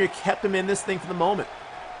Lucas Jr. kept him in this thing for the moment.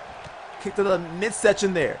 Kick to the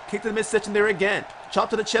midsection there. Kick to the midsection there again. Chop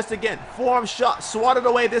to the chest again. Forearm shot. Swatted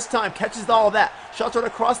away this time. Catches all of that. Shots right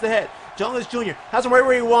across the head. John Lucas Jr. has him right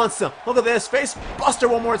where he wants him. Look at this. Face buster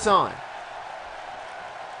one more time.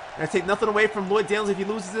 And I take nothing away from Lloyd Daniels. If he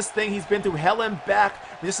loses this thing, he's been through hell and back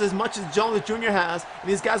just as much as John Lucas Jr. has. And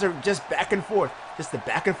these guys are just back and forth. Just the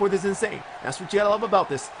back and forth is insane. That's what you gotta love about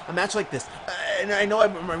this. A match like this. And I know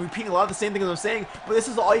I'm repeating a lot of the same things I'm saying, but this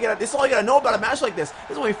is all you gotta know about a match like this.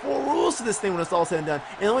 There's only 4 rules to this thing when it's all said and done.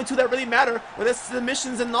 And the only 2 that really matter, whether it's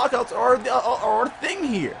submissions and knockouts are a thing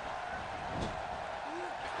here.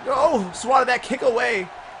 Oh, swatted that kick away.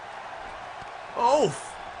 Oh.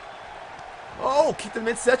 Oh, kick the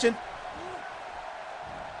midsection.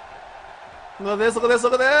 Look at this, look at this,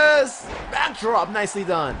 look at this. Backdrop, nicely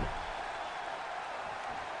done.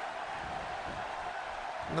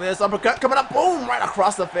 Look at this uppercut coming up, boom, right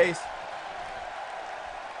across the face.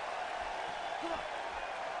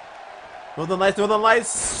 Northern Lights,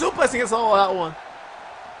 suplexing against all that one.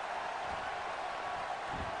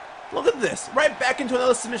 Look at this, right back into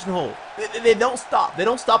another submission hold. They don't stop. They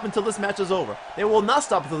don't stop until this match is over. They will not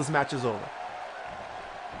stop until this match is over.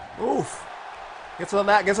 Oof. Gets on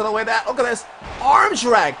that, gets on the way that. Look at this. Arm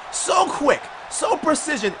drag. So quick. So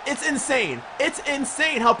precision. It's insane. It's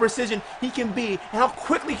insane how precision he can be and how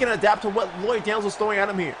quickly he can adapt to what Lloyd Daniels was throwing at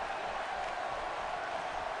him here.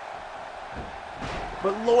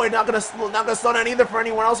 But Lloyd not gonna slow down either for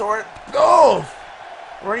anyone else or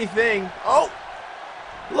anything. Oh!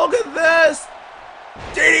 Look at this.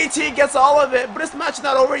 DDT gets all of it, but this match is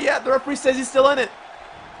not over yet. The referee says he's still in it.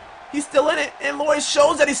 He's still in it, and Lloyd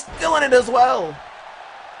shows that he's still in it as well.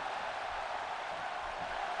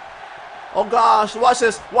 Oh gosh, watch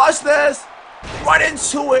this. Watch this. Right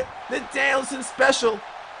into it. The Danielson special.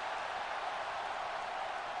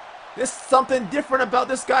 There's something different about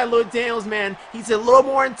this guy, Lloyd Daniels, man. He's a little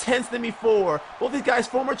more intense than before. Both these guys,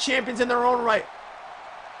 former champions in their own right.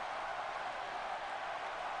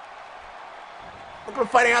 Look at him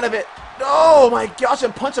fighting out of it. Oh my gosh,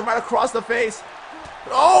 and punch him right across the face.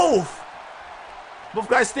 Oh! Both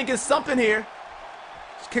guys thinking something here.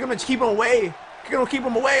 Just kick him and keep him away. Kick him and keep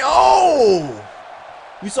him away. Oh!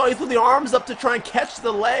 You saw he threw the arms up to try and catch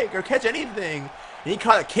the leg or catch anything. And he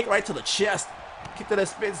caught a kick right to the chest. Kick to the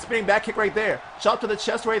spinning back kick right there. Chop to the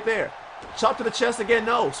chest right there. Chop to the chest again.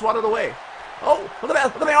 No. Swat it away. Oh, look at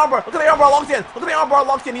that. Look at the armbar. Look at the armbar locked in. Look at the armbar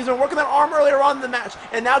locked in. He's been working that arm earlier on in the match.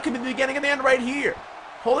 And now it could be the beginning and the end right here.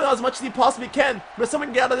 Holding on as much as he possibly can. But if someone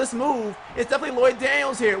can get out of this move, it's definitely Lloyd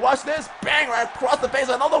Daniels here. Watch this. Bang, right across the face.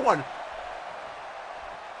 Another one.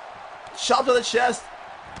 Chop to the chest.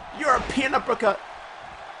 European uppercut.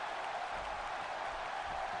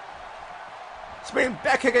 Spinning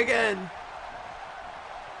back kick again.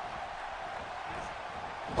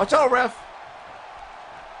 Watch out, ref.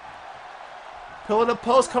 Pillar to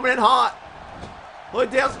post coming in hot.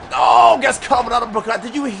 Lloyd Daniels. Oh, gets covered out of uppercut.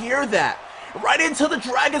 Did you hear that? Right into the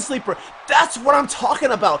Dragon Sleeper. That's what I'm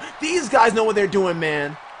talking about. These guys know what they're doing,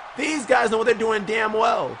 man. These guys know what they're doing damn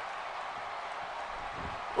well.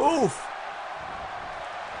 Oof.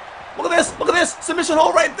 Look at this. Look at this. Submission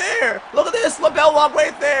hold right there. Look at this. Label lock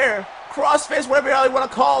right there. Crossface, whatever you want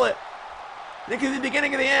to call it. Think of the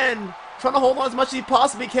beginning and the end. Trying to hold on as much as he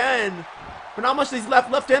possibly can. But not much is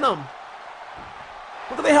left in him.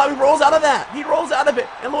 Look at how he rolls out of that. He rolls out of it.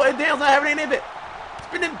 And Lloyd Daniels not having any of it.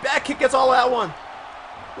 Spinning back kick gets all of that one.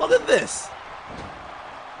 Look at this.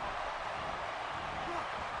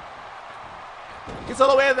 Gets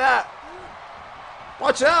all the way to that.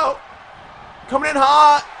 Watch out. Coming in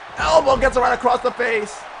hot. Elbow gets it right across the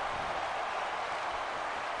face.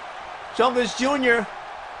 Jones Jr.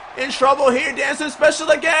 in trouble here. Dancing special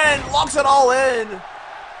again. Locks it all in.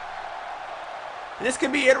 And this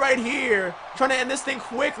could be it right here. Trying to end this thing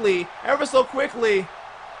quickly. Ever so quickly.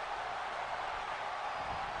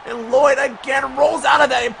 And Lloyd again rolls out of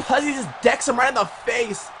that. And Puzzy just decks him right in the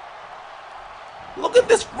face. Look at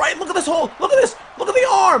this, right? Look at this hole. Look at this. Look at the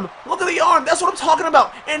arm. Look at the arm. That's what I'm talking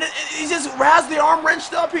about. And he just has the arm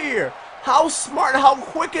wrenched up here. How smart and how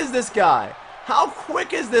quick is this guy? How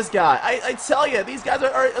quick is this guy? I tell you, these guys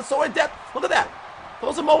are so adept. Look at that.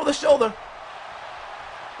 Throws him over the shoulder.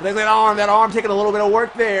 But there's that arm taking a little bit of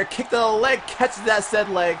work there. Kick to the leg, catches that said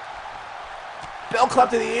leg. Bell clap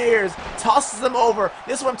to the ears, tosses them over.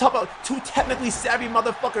 This is what I'm talking about. Two technically savvy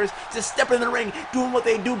motherfuckers just stepping in the ring, doing what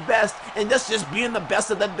they do best, and that's just being the best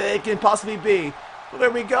that they can possibly be. Well,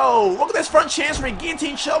 there we go. Look at this front chancery,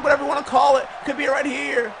 guillotine choke, whatever you want to call it. Could be right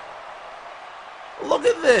here. Look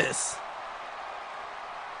at this.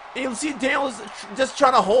 And you'll see Daniels just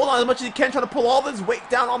trying to hold on as much as he can, trying to pull all this weight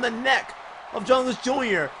down on the neck of Jones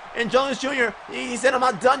Jr. And Jones Jr., he said, I'm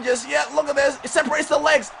not done just yet. Look at this. It separates the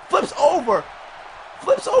legs, flips over.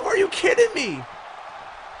 Flips over, are you kidding me?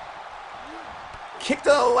 Kick to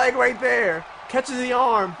the leg right there. Catches the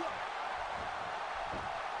arm.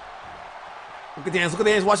 Look at Daniels, look at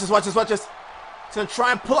Daniels. Watch this, watch this, watch this. He's gonna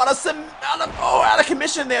try and pull out out of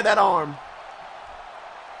commission there, that arm.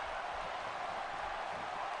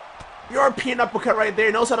 European uppercut right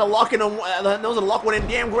there. Knows how to lock in, knows how to lock one in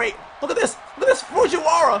damn great. Look at this. Look at this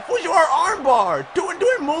Fujiwara armbar. Doing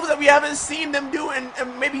moves that we haven't seen them do in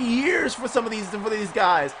maybe years for some of these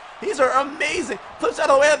guys. These are amazing. Flips out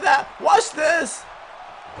of the way of that. Watch this.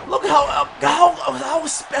 Look how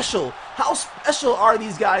special. How special are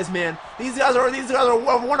these guys, man? These guys are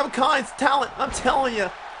one of a kind talent. I'm telling you.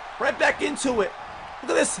 Right back into it.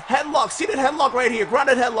 Look at this headlock, seated headlock right here,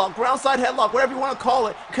 grounded headlock, ground side headlock, whatever you want to call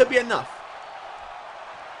it, could be enough.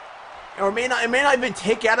 Or it may not even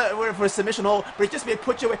take out of for a submission hold, but it just may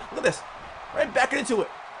put you away. Look at this, right back into it.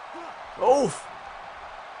 Oof.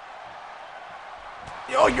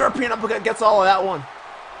 Yo, European uppercut gets all of that one.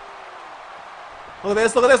 Look at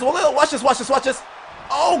this, look at this, watch this, watch this, watch this.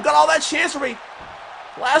 Oh, got all that chancery.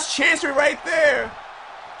 Last chancery right there.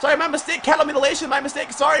 Sorry, my mistake. Cattle mutilation, my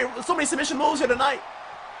mistake. Sorry, so many submission moves here tonight.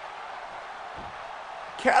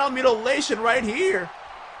 Cattle mutilation right here.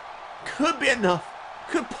 Could be enough.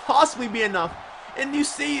 Could possibly be enough. And you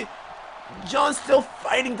see, John's still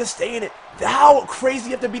fighting to stay in it. How crazy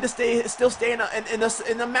you have to be to still stay in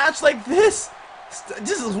a match like this.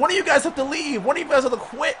 This is one of you guys have to leave. One of you guys have to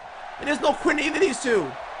quit. And there's no quitting either of these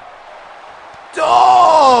two.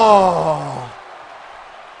 Oh!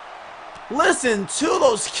 Listen to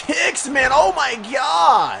those kicks, man. Oh my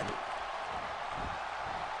God.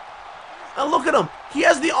 And look at him. He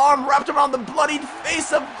has the arm wrapped around the bloodied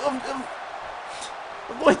face of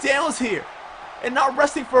Lloyd Daniels here. And not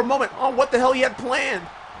resting for a moment on what the hell he had planned.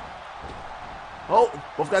 Oh,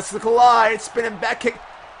 both guys to collide. Spinning back kick.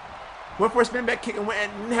 Went for a spinning back kick and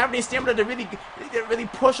didn't have any stamina to really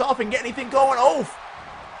push off and get anything going. Oh!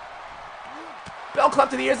 Bell clap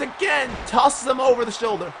to the ears again. Tosses him over the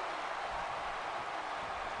shoulder.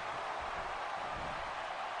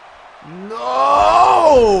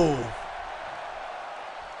 No!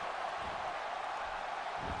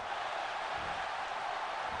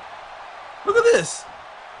 Look at this.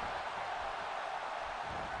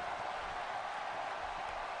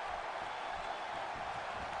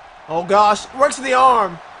 Oh gosh, works to the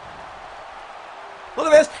arm. Look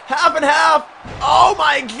at this, half and half. Oh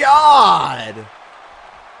my God.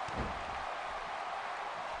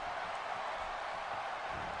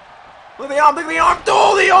 Look at the arm, look at the arm.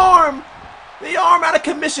 Oh, the arm. The arm out of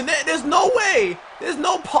commission. There's no way. There's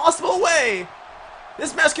no possible way.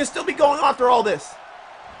 This match can still be going on after all this.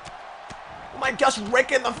 Oh my gosh,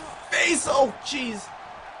 rake in the face. Oh, jeez.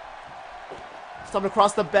 Stomp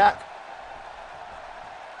across the back.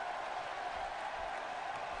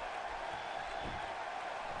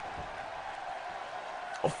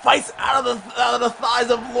 Oh, fights out of the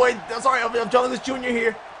thighs of Lloyd. Sorry, of John Lewis Jr.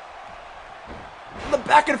 here. The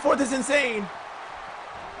back and forth is insane.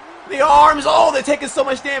 The arms, oh, they're taking so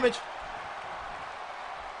much damage.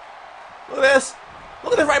 Look at this.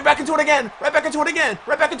 Look at this, right back into it again. Right back into it again.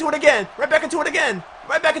 Right back into it again. Right back into it again.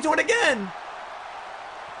 Right back into it again.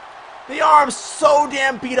 The arm's so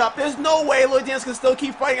damn beat up. There's no way Lloyd Daniels can still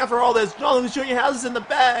keep fighting after all this. John Lewis Jr. has this in the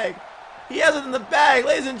bag. He has it in the bag,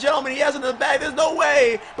 ladies and gentlemen. He has it in the bag. There's no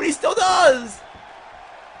way, but he still does.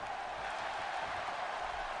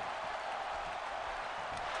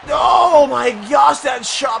 Oh my gosh, that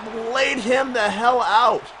shot laid him the hell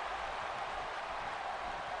out.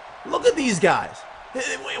 Look at these guys.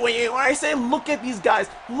 When I say look at these guys,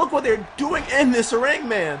 look what they're doing in this ring,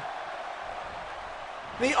 man.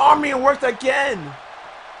 The arm being worked again.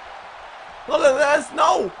 Look at this.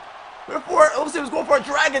 No. Looks like he was going for a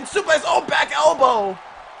dragon suplex. Oh, back elbow.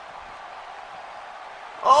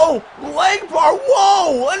 Oh, leg bar.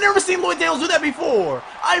 Whoa. I've never seen Lloyd Daniels do that before.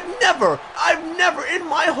 I've never in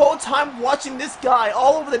my whole time watching this guy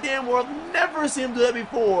all over the damn world, never seen him do that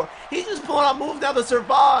before. He's just pulling out moves now to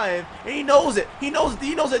survive. And he knows it. He knows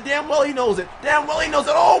it damn well. He knows it. Damn well he knows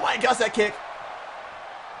it. Oh my gosh, that kick.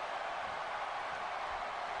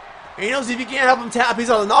 And he knows if you can't help him tap, he's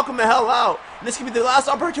gonna knock him the hell out. And this could be the last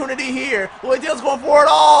opportunity here. Lloyd Daniels going for it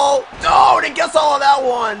all. Oh, and he gets all of that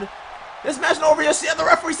one. This match not over just yet. The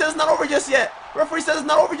referee says it's not over just yet. Referee says it's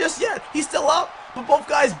not over just yet. He's still up, but both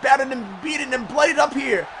guys battered and beaten and bloodied up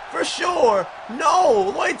here. For sure.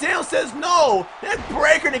 No. Lloyd Daniels says no. Neck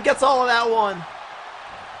breaker, and he gets all of that one.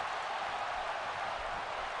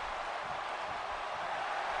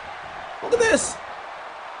 Look at this.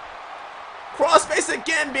 Crossface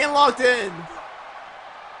again being locked in.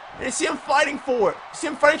 And you see him fighting for it. You see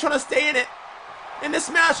him fighting, trying to stay in it. In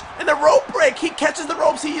this match, in the rope break, he catches the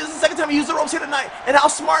ropes. He uses the second time he used the ropes here tonight. And how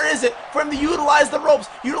smart is it for him to utilize the ropes?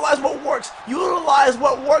 Utilize what works. Utilize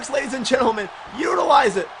what works, ladies and gentlemen.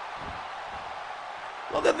 Utilize it.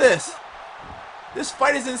 Look at this. This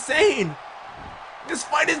fight is insane. This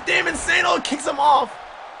fight is damn insane. Oh, it kicks him off.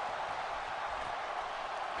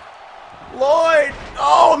 Lloyd.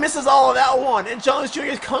 Oh, misses all of that one. And John Lewis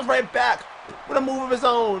Jr. comes right back with a move of his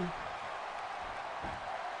own.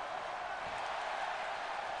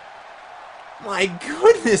 My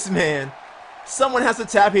goodness, man. Someone has to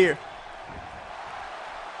tap here.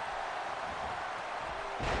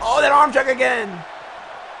 Oh, that arm drag again.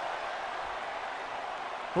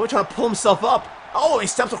 Oh, trying to pull himself up. Oh, he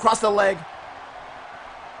steps across the leg.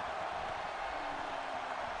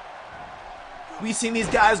 We've seen these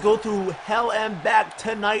guys go through hell and back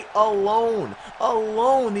tonight alone.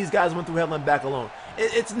 Alone, these guys went through hell and back alone.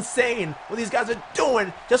 It's insane what these guys are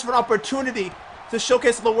doing just for an opportunity to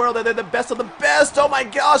showcase to the world that they're the best of the best. Oh my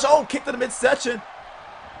gosh. Oh, kick to the midsection.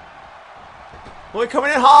 Boy,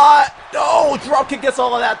 coming in hot. Oh, drop kick gets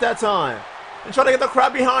all of that time. And trying to get the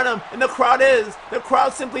crowd behind him. And the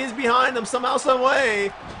crowd simply is behind him somehow, some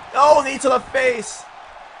way. Oh, knee to the face.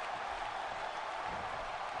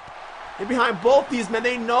 And behind both these men,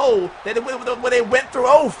 they know that what they went through.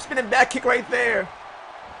 Oh, spinning back kick right there.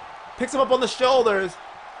 Picks him up on the shoulders.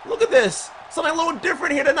 Look at this. Something a little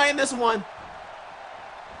different here tonight in this one.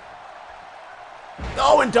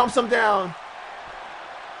 Oh, and dumps him down.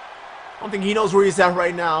 I don't think he knows where he's at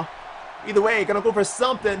right now. Either way, gonna go for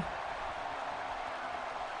something.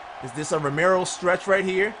 Is this a Romero stretch right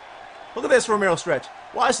here? Look at this Romero stretch.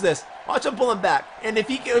 Watch this. Watch him pull him back. And if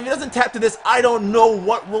he doesn't tap to this, I don't know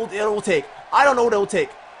what it will take. I don't know what it will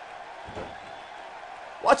take.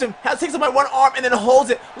 Watch him. Takes him by one arm and then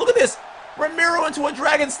holds it. Look at this. Romero into a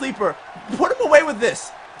dragon sleeper. Put him away with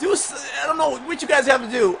this. I don't know what you guys have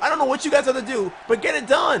to do. I don't know what you guys have to do. But get it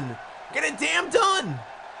done. Get it damn done.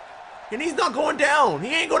 And he's not going down.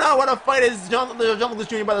 He ain't going down. I want to fight as John Lewis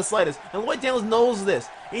Jr. by the slightest. And Lloyd Daniels knows this.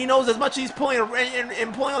 He knows as much as he's pulling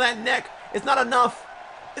and pulling on that neck, it's not enough.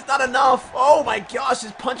 It's not enough. Oh my gosh,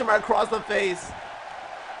 just punch him right across the face.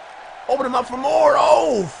 Open him up for more.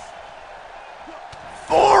 Oh!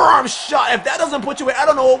 Forearm shot. If that doesn't put you away, I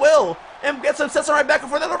don't know what will. And gets him, sets him right back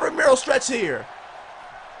for another Romero stretch here.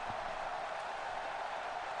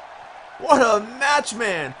 What a match,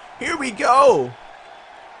 man. Here we go.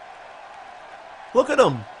 Look at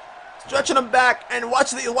him. Stretching him back, and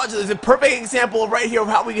watch this. It's a perfect example right here of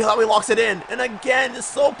how he locks it in. And again, it's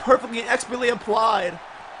so perfectly and expertly applied.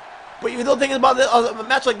 But you don't think about a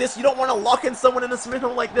match like this, you don't want to lock in someone in a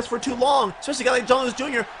submission like this for too long. Especially a guy like John Lewis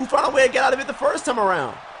Jr., who found a way to get out of it the first time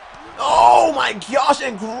around. Oh my gosh,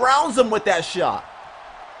 and grounds him with that shot.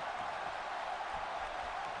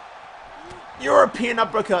 European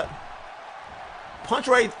uppercut. Punch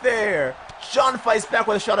right there. John fights back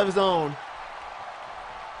with a shot of his own.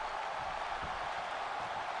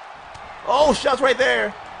 Oh, shots right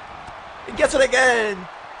there. He gets it again.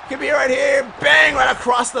 Could be right here. Bang, right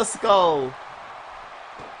across the skull.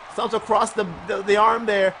 Stomps across the arm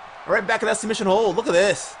there. Right back in that submission hold. Look at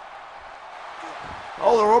this.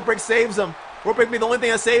 Oh, the rope break saves him. Rope break be the only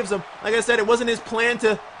thing that saves him. Like I said, it wasn't his plan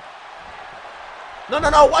to... No,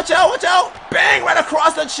 watch out, watch out. Bang, right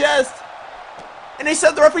across the chest. And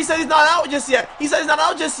the referee said he's not out just yet. He said he's not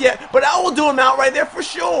out just yet, but that will do him out right there for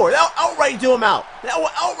sure. That will outright do him out. That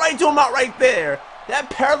will outright do him out right there. That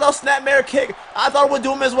parallel snapmare kick, I thought it would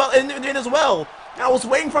do him as well. I was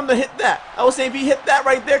waiting for him to hit that. I was saying if he hit that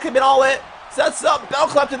right there, could have been all it. Sets up, bell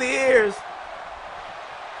clap to the ears.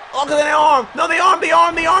 Look at the arm. No, the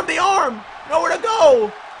arm. Nowhere to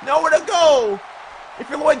go. Nowhere to go. If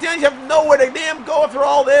you're Lloyd Daniels, you have nowhere to damn go after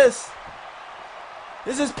all this.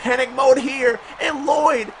 This is panic mode here, and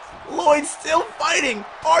Lloyd's still fighting.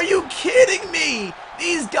 Are you kidding me?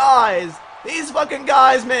 These fucking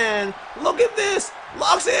guys, man. Look at this.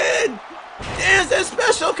 Locks in. Damn, this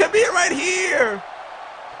special could be right here.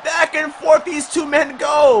 Back and forth these two men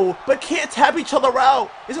go, but can't tap each other out.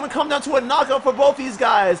 It's going to come down to a knockout for both these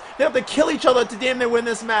guys. They have to kill each other to damn near win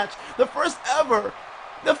this match. The first ever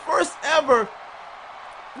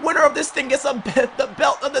winner of this thing gets the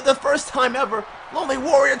belt the first time ever. Lonely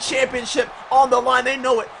Warrior Championship on the line. They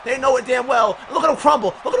know it. They know it damn well. Look at him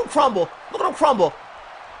crumble. Look at him crumble. Look at him crumble.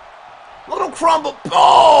 Look at him crumble.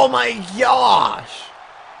 Oh my gosh.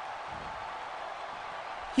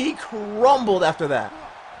 He crumbled after that.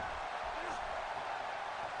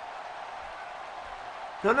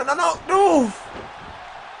 No. Oof.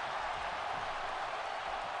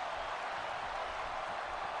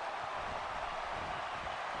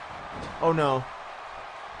 Oh no.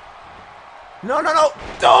 No.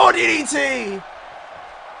 Oh, DDT.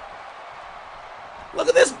 Look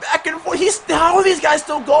at this back and forth. How are these guys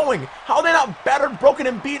still going? How are they not battered, broken,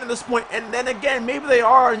 and beaten at this point? And then again, maybe they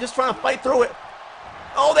are and just trying to fight through it.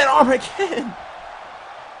 Oh, that arm again.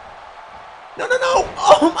 No.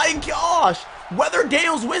 Oh my gosh. Whether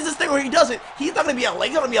Daniels wins this thing or he doesn't, he's not going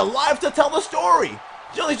to be alive to tell the story.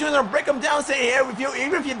 Johnny's going to break him down saying, hey,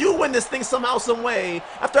 even if you do win this thing somehow, some way,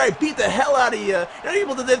 after I beat the hell out of you, you're not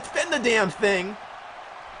able to defend the damn thing.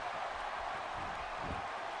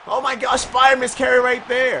 Oh my gosh, fire miscarry right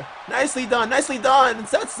there. Nicely done. And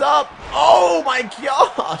sets up. Oh my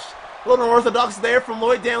gosh. A little unorthodox there from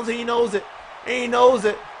Lloyd Daniels, and he knows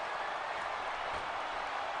it.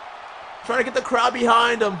 Trying to get the crowd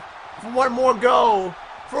behind him. For one more go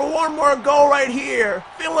right here.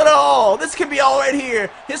 Feel it all. This could be all right here.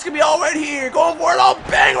 Going for it all.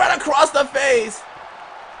 Bang right across the face.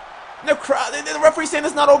 The crowd, the referee's saying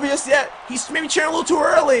it's not over just yet. He's maybe cheering a little too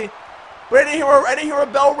early. But I didn't hear a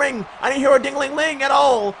bell ring. I didn't hear a ding-ling-ling at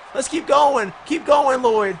all. Let's keep going.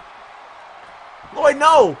 Lloyd. Lloyd,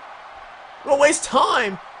 no. Don't waste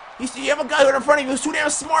time. You have a guy right in front of you who's too damn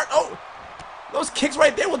smart. Oh, those kicks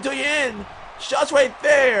right there will do you in. Shots right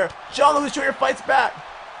there. John Lewis Jr. fights back.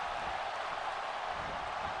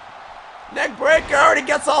 Neck breaker. Already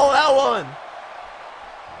gets all of that one.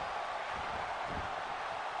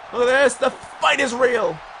 Look at this. The fight is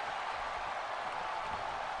real.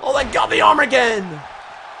 Oh, they got the arm again.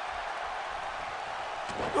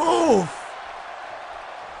 Oof.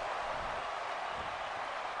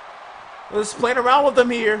 Just playing around with him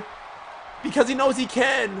here because he knows he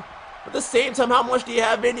can. At the same time, how much do you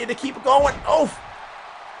have in you to keep going? Oof.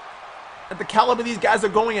 At the caliber these guys are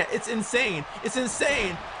going at, it's insane. It's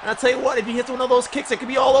insane. And I'll tell you what, if he hits one of those kicks, it could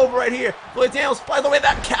be all over right here. Lloyd Daniels, by the way,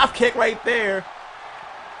 that calf kick right there.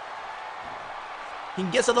 He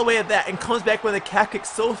gets out of the way of that and comes back with a calf kick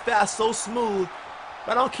so fast, so smooth.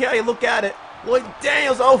 But I don't care how you look at it. Lloyd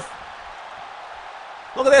Daniels, oh.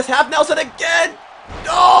 Look at this, half Nelson again.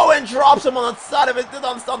 Oh, and drops him on the side of it,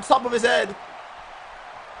 on top of his head.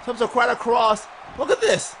 Comes right across. Look at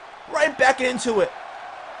this. Right back into it.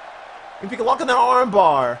 If you can lock in that arm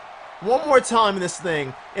bar one more time in this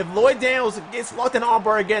thing, if Lloyd Daniels gets locked in the arm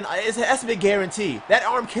bar again, it has to be a guarantee. That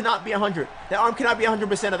arm cannot be 100. That arm cannot be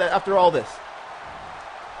 100% of that after all this.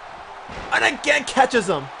 And again catches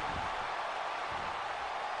him.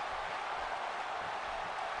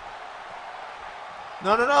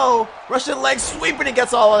 No, no, no. Russian leg sweep and he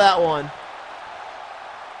gets all of that one.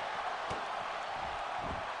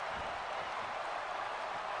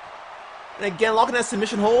 And again, locking that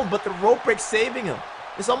submission hold, but the rope break saving him.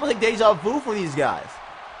 It's almost like deja vu for these guys.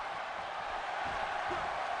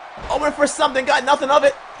 Oh, went for something, got nothing of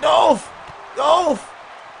it. No! No!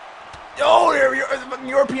 Oh,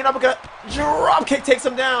 European uppercut. Drop kick takes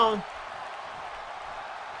him down.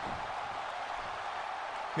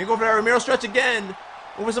 May go for that Romero stretch again.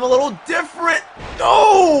 Over some a little different.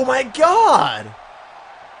 Oh my God!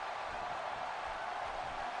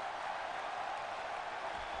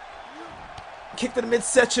 Kick to the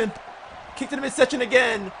midsection. Kick to the midsection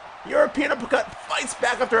again. European uppercut. Fights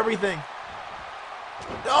back after everything.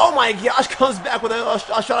 Oh my gosh! Comes back with a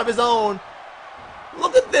shot of his own.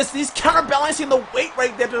 Look at this. He's counterbalancing the weight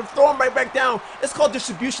right there to throw him right back down. It's called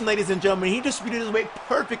distribution, ladies and gentlemen. He distributed his weight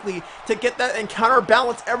perfectly to get that and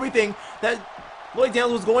counterbalance everything that Lloyd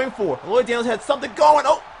Daniels was going for. Lloyd Daniels had something going.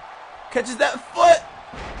 Oh! Catches that foot.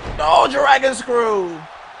 Oh, dragon screw.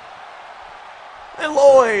 And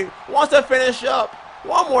Lloyd wants to finish up.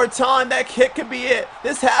 One more time. That kick could be it.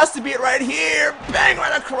 This has to be it right here. Bang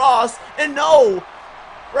right across. And no.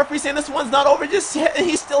 Referee saying this one's not over just yet. And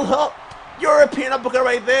he's still up. European uppercut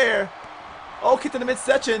right there. Oh, kick to the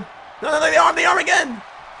midsection. No, no, no, the arm again.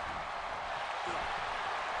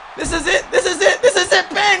 This is it. This is it. This is it.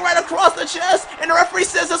 Bang right across the chest. And the referee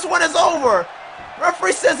says this one is over. The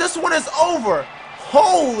referee says this one is over.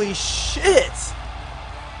 Holy shit.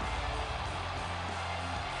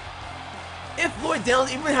 If Lloyd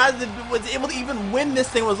Daniels even was able to even win this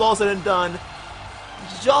thing was all said and done,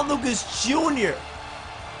 John Lucas Jr.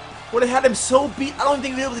 would have had him so beat, I don't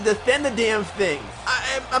think he'd be able to defend the damn thing.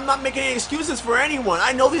 I'm not making any excuses for anyone.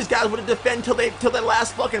 I know these guys would have defended till their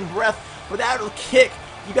last fucking breath. But that kick,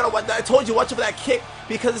 you gotta. I told you, watch out for that kick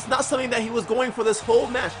because it's not something that he was going for this whole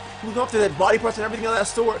match. He was going after that body press and everything of that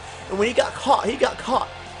sort. And when he got caught, he got caught.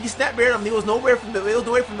 He snap baited him. There was no way from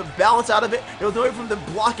the balance out of it. There was no way from the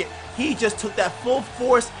block it. He just took that full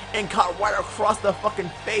force and caught right across the fucking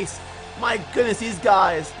face. My goodness, these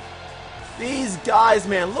guys. These guys,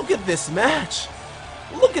 man, look at this match.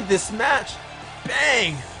 Look at this match.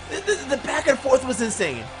 Bang. The back and forth was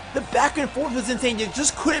insane. The back and forth was insane. You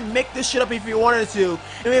just couldn't make this shit up if you wanted to.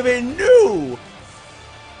 And we have a new.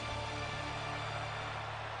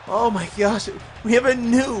 Oh my gosh. We have a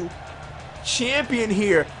new champion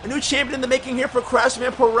here. A new champion in the making here for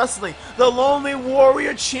Crashman Pro Wrestling. The Lonely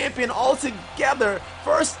Warrior champion all together.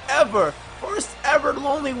 First ever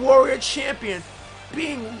Lonely Warrior champion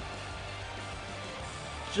being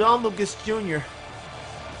John Lucas Jr.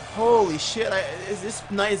 Holy shit, this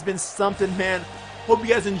night has been something, man. Hope you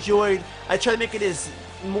guys enjoyed. I try to make it as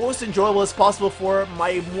most enjoyable as possible for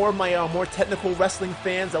my more technical wrestling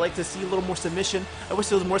fans. I like to see a little more submission. I wish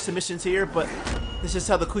there was more submissions here, but this is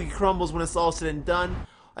how the cookie crumbles when it's all said and done.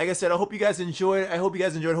 Like I said, I hope you guys enjoyed. I hope you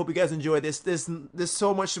guys enjoyed this. There's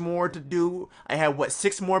so much more to do. I have, what,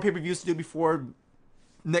 6 more pay-per-views to do before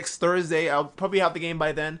next Thursday. I'll probably have the game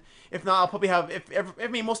by then. If not, I'll probably have. I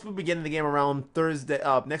mean, most people begin the game around Thursday,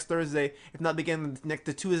 next Thursday. If not, begin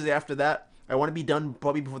the Tuesday after that. I want to be done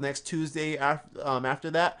probably before next Tuesday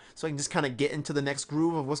after that, so I can just kind of get into the next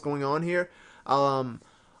groove of what's going on here.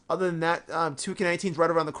 Other than that, 2K19 is right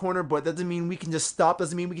around the corner, but that doesn't mean we can just stop.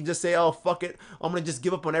 Doesn't mean we can just say, oh, fuck it. I'm going to just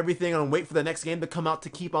give up on everything and wait for the next game to come out to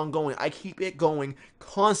keep on going. I keep it going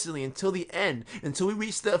constantly until the end. Until we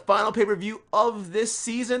reach the final pay-per-view of this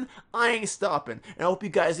season, I ain't stopping. And I hope you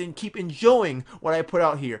guys keep enjoying what I put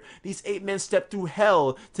out here. These 8 men stepped through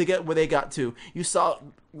hell to get where they got to. You saw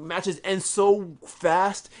matches end so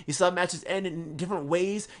fast. You saw matches end in different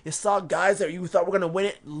ways. You saw guys that you thought were gonna win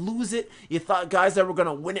it lose it. You thought guys that were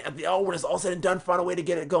gonna win it at the when it's all said and done, find a way to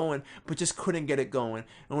get it going, but just couldn't get it going.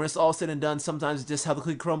 And when it's all said and done, sometimes just how the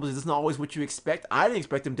cookie crumbles is not always what you expect. I didn't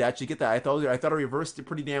expect him to actually get that. I thought I reversed it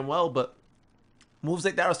pretty damn well, but moves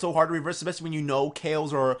like that are so hard to reverse, especially when you know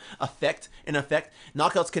KOs are in effect.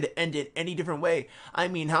 Knockouts could end it any different way. I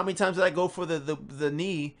mean, how many times did I go for the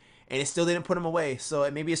knee and it still didn't put him away? So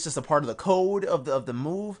maybe it's just a part of the code of the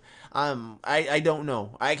move. I don't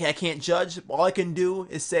know. I can't judge. All I can do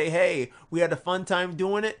is say, hey, we had a fun time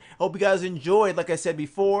doing it. Hope you guys enjoyed. Like I said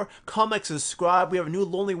before, comment, subscribe. We have a new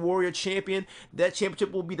Lonely Warrior champion. That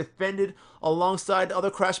championship will be defended alongside other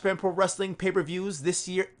Crash Band Pro Wrestling pay-per-views this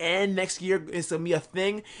year and next year. It's gonna be a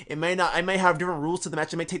thing. It may not. I may have different rules to the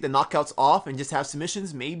match. I may take the knockouts off and just have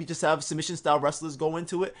submissions. Maybe just have submission style wrestlers go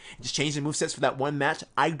into it. Just change the movesets for that one match.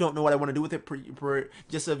 I don't know what I want to do with it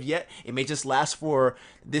just of yet. It may just last for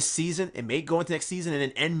this season. It may go into next season and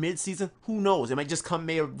then end mid-season. Who knows? It might just come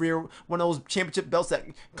rear one of those championship belts that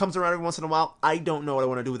comes around every once in a while. I don't know what I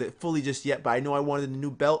want to do with it fully just yet, but I know I wanted a new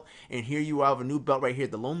belt, and here you have a new belt right here,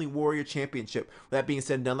 the Lonely Warrior Championship. With that being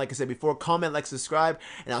said and done, like I said before, comment, like, subscribe,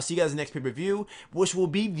 and I'll see you guys in the next pay-per-view, which will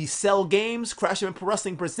be the Cell Games. Crash Band Pro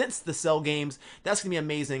Wrestling presents the Cell Games. That's gonna be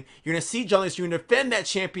amazing. You're gonna see John Cena defend that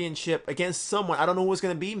championship against someone. I don't know who it's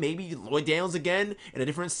gonna be. Maybe Lloyd Daniels again in a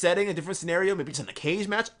different setting, a different scenario. Maybe just in a cage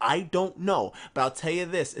match. I don't know, but I'll tell you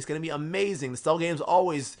this: it's gonna be amazing. The Cell Games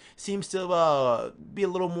always seems to be a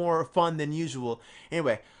little more fun than usual.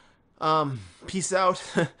 Anyway, peace out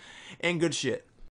and good shit.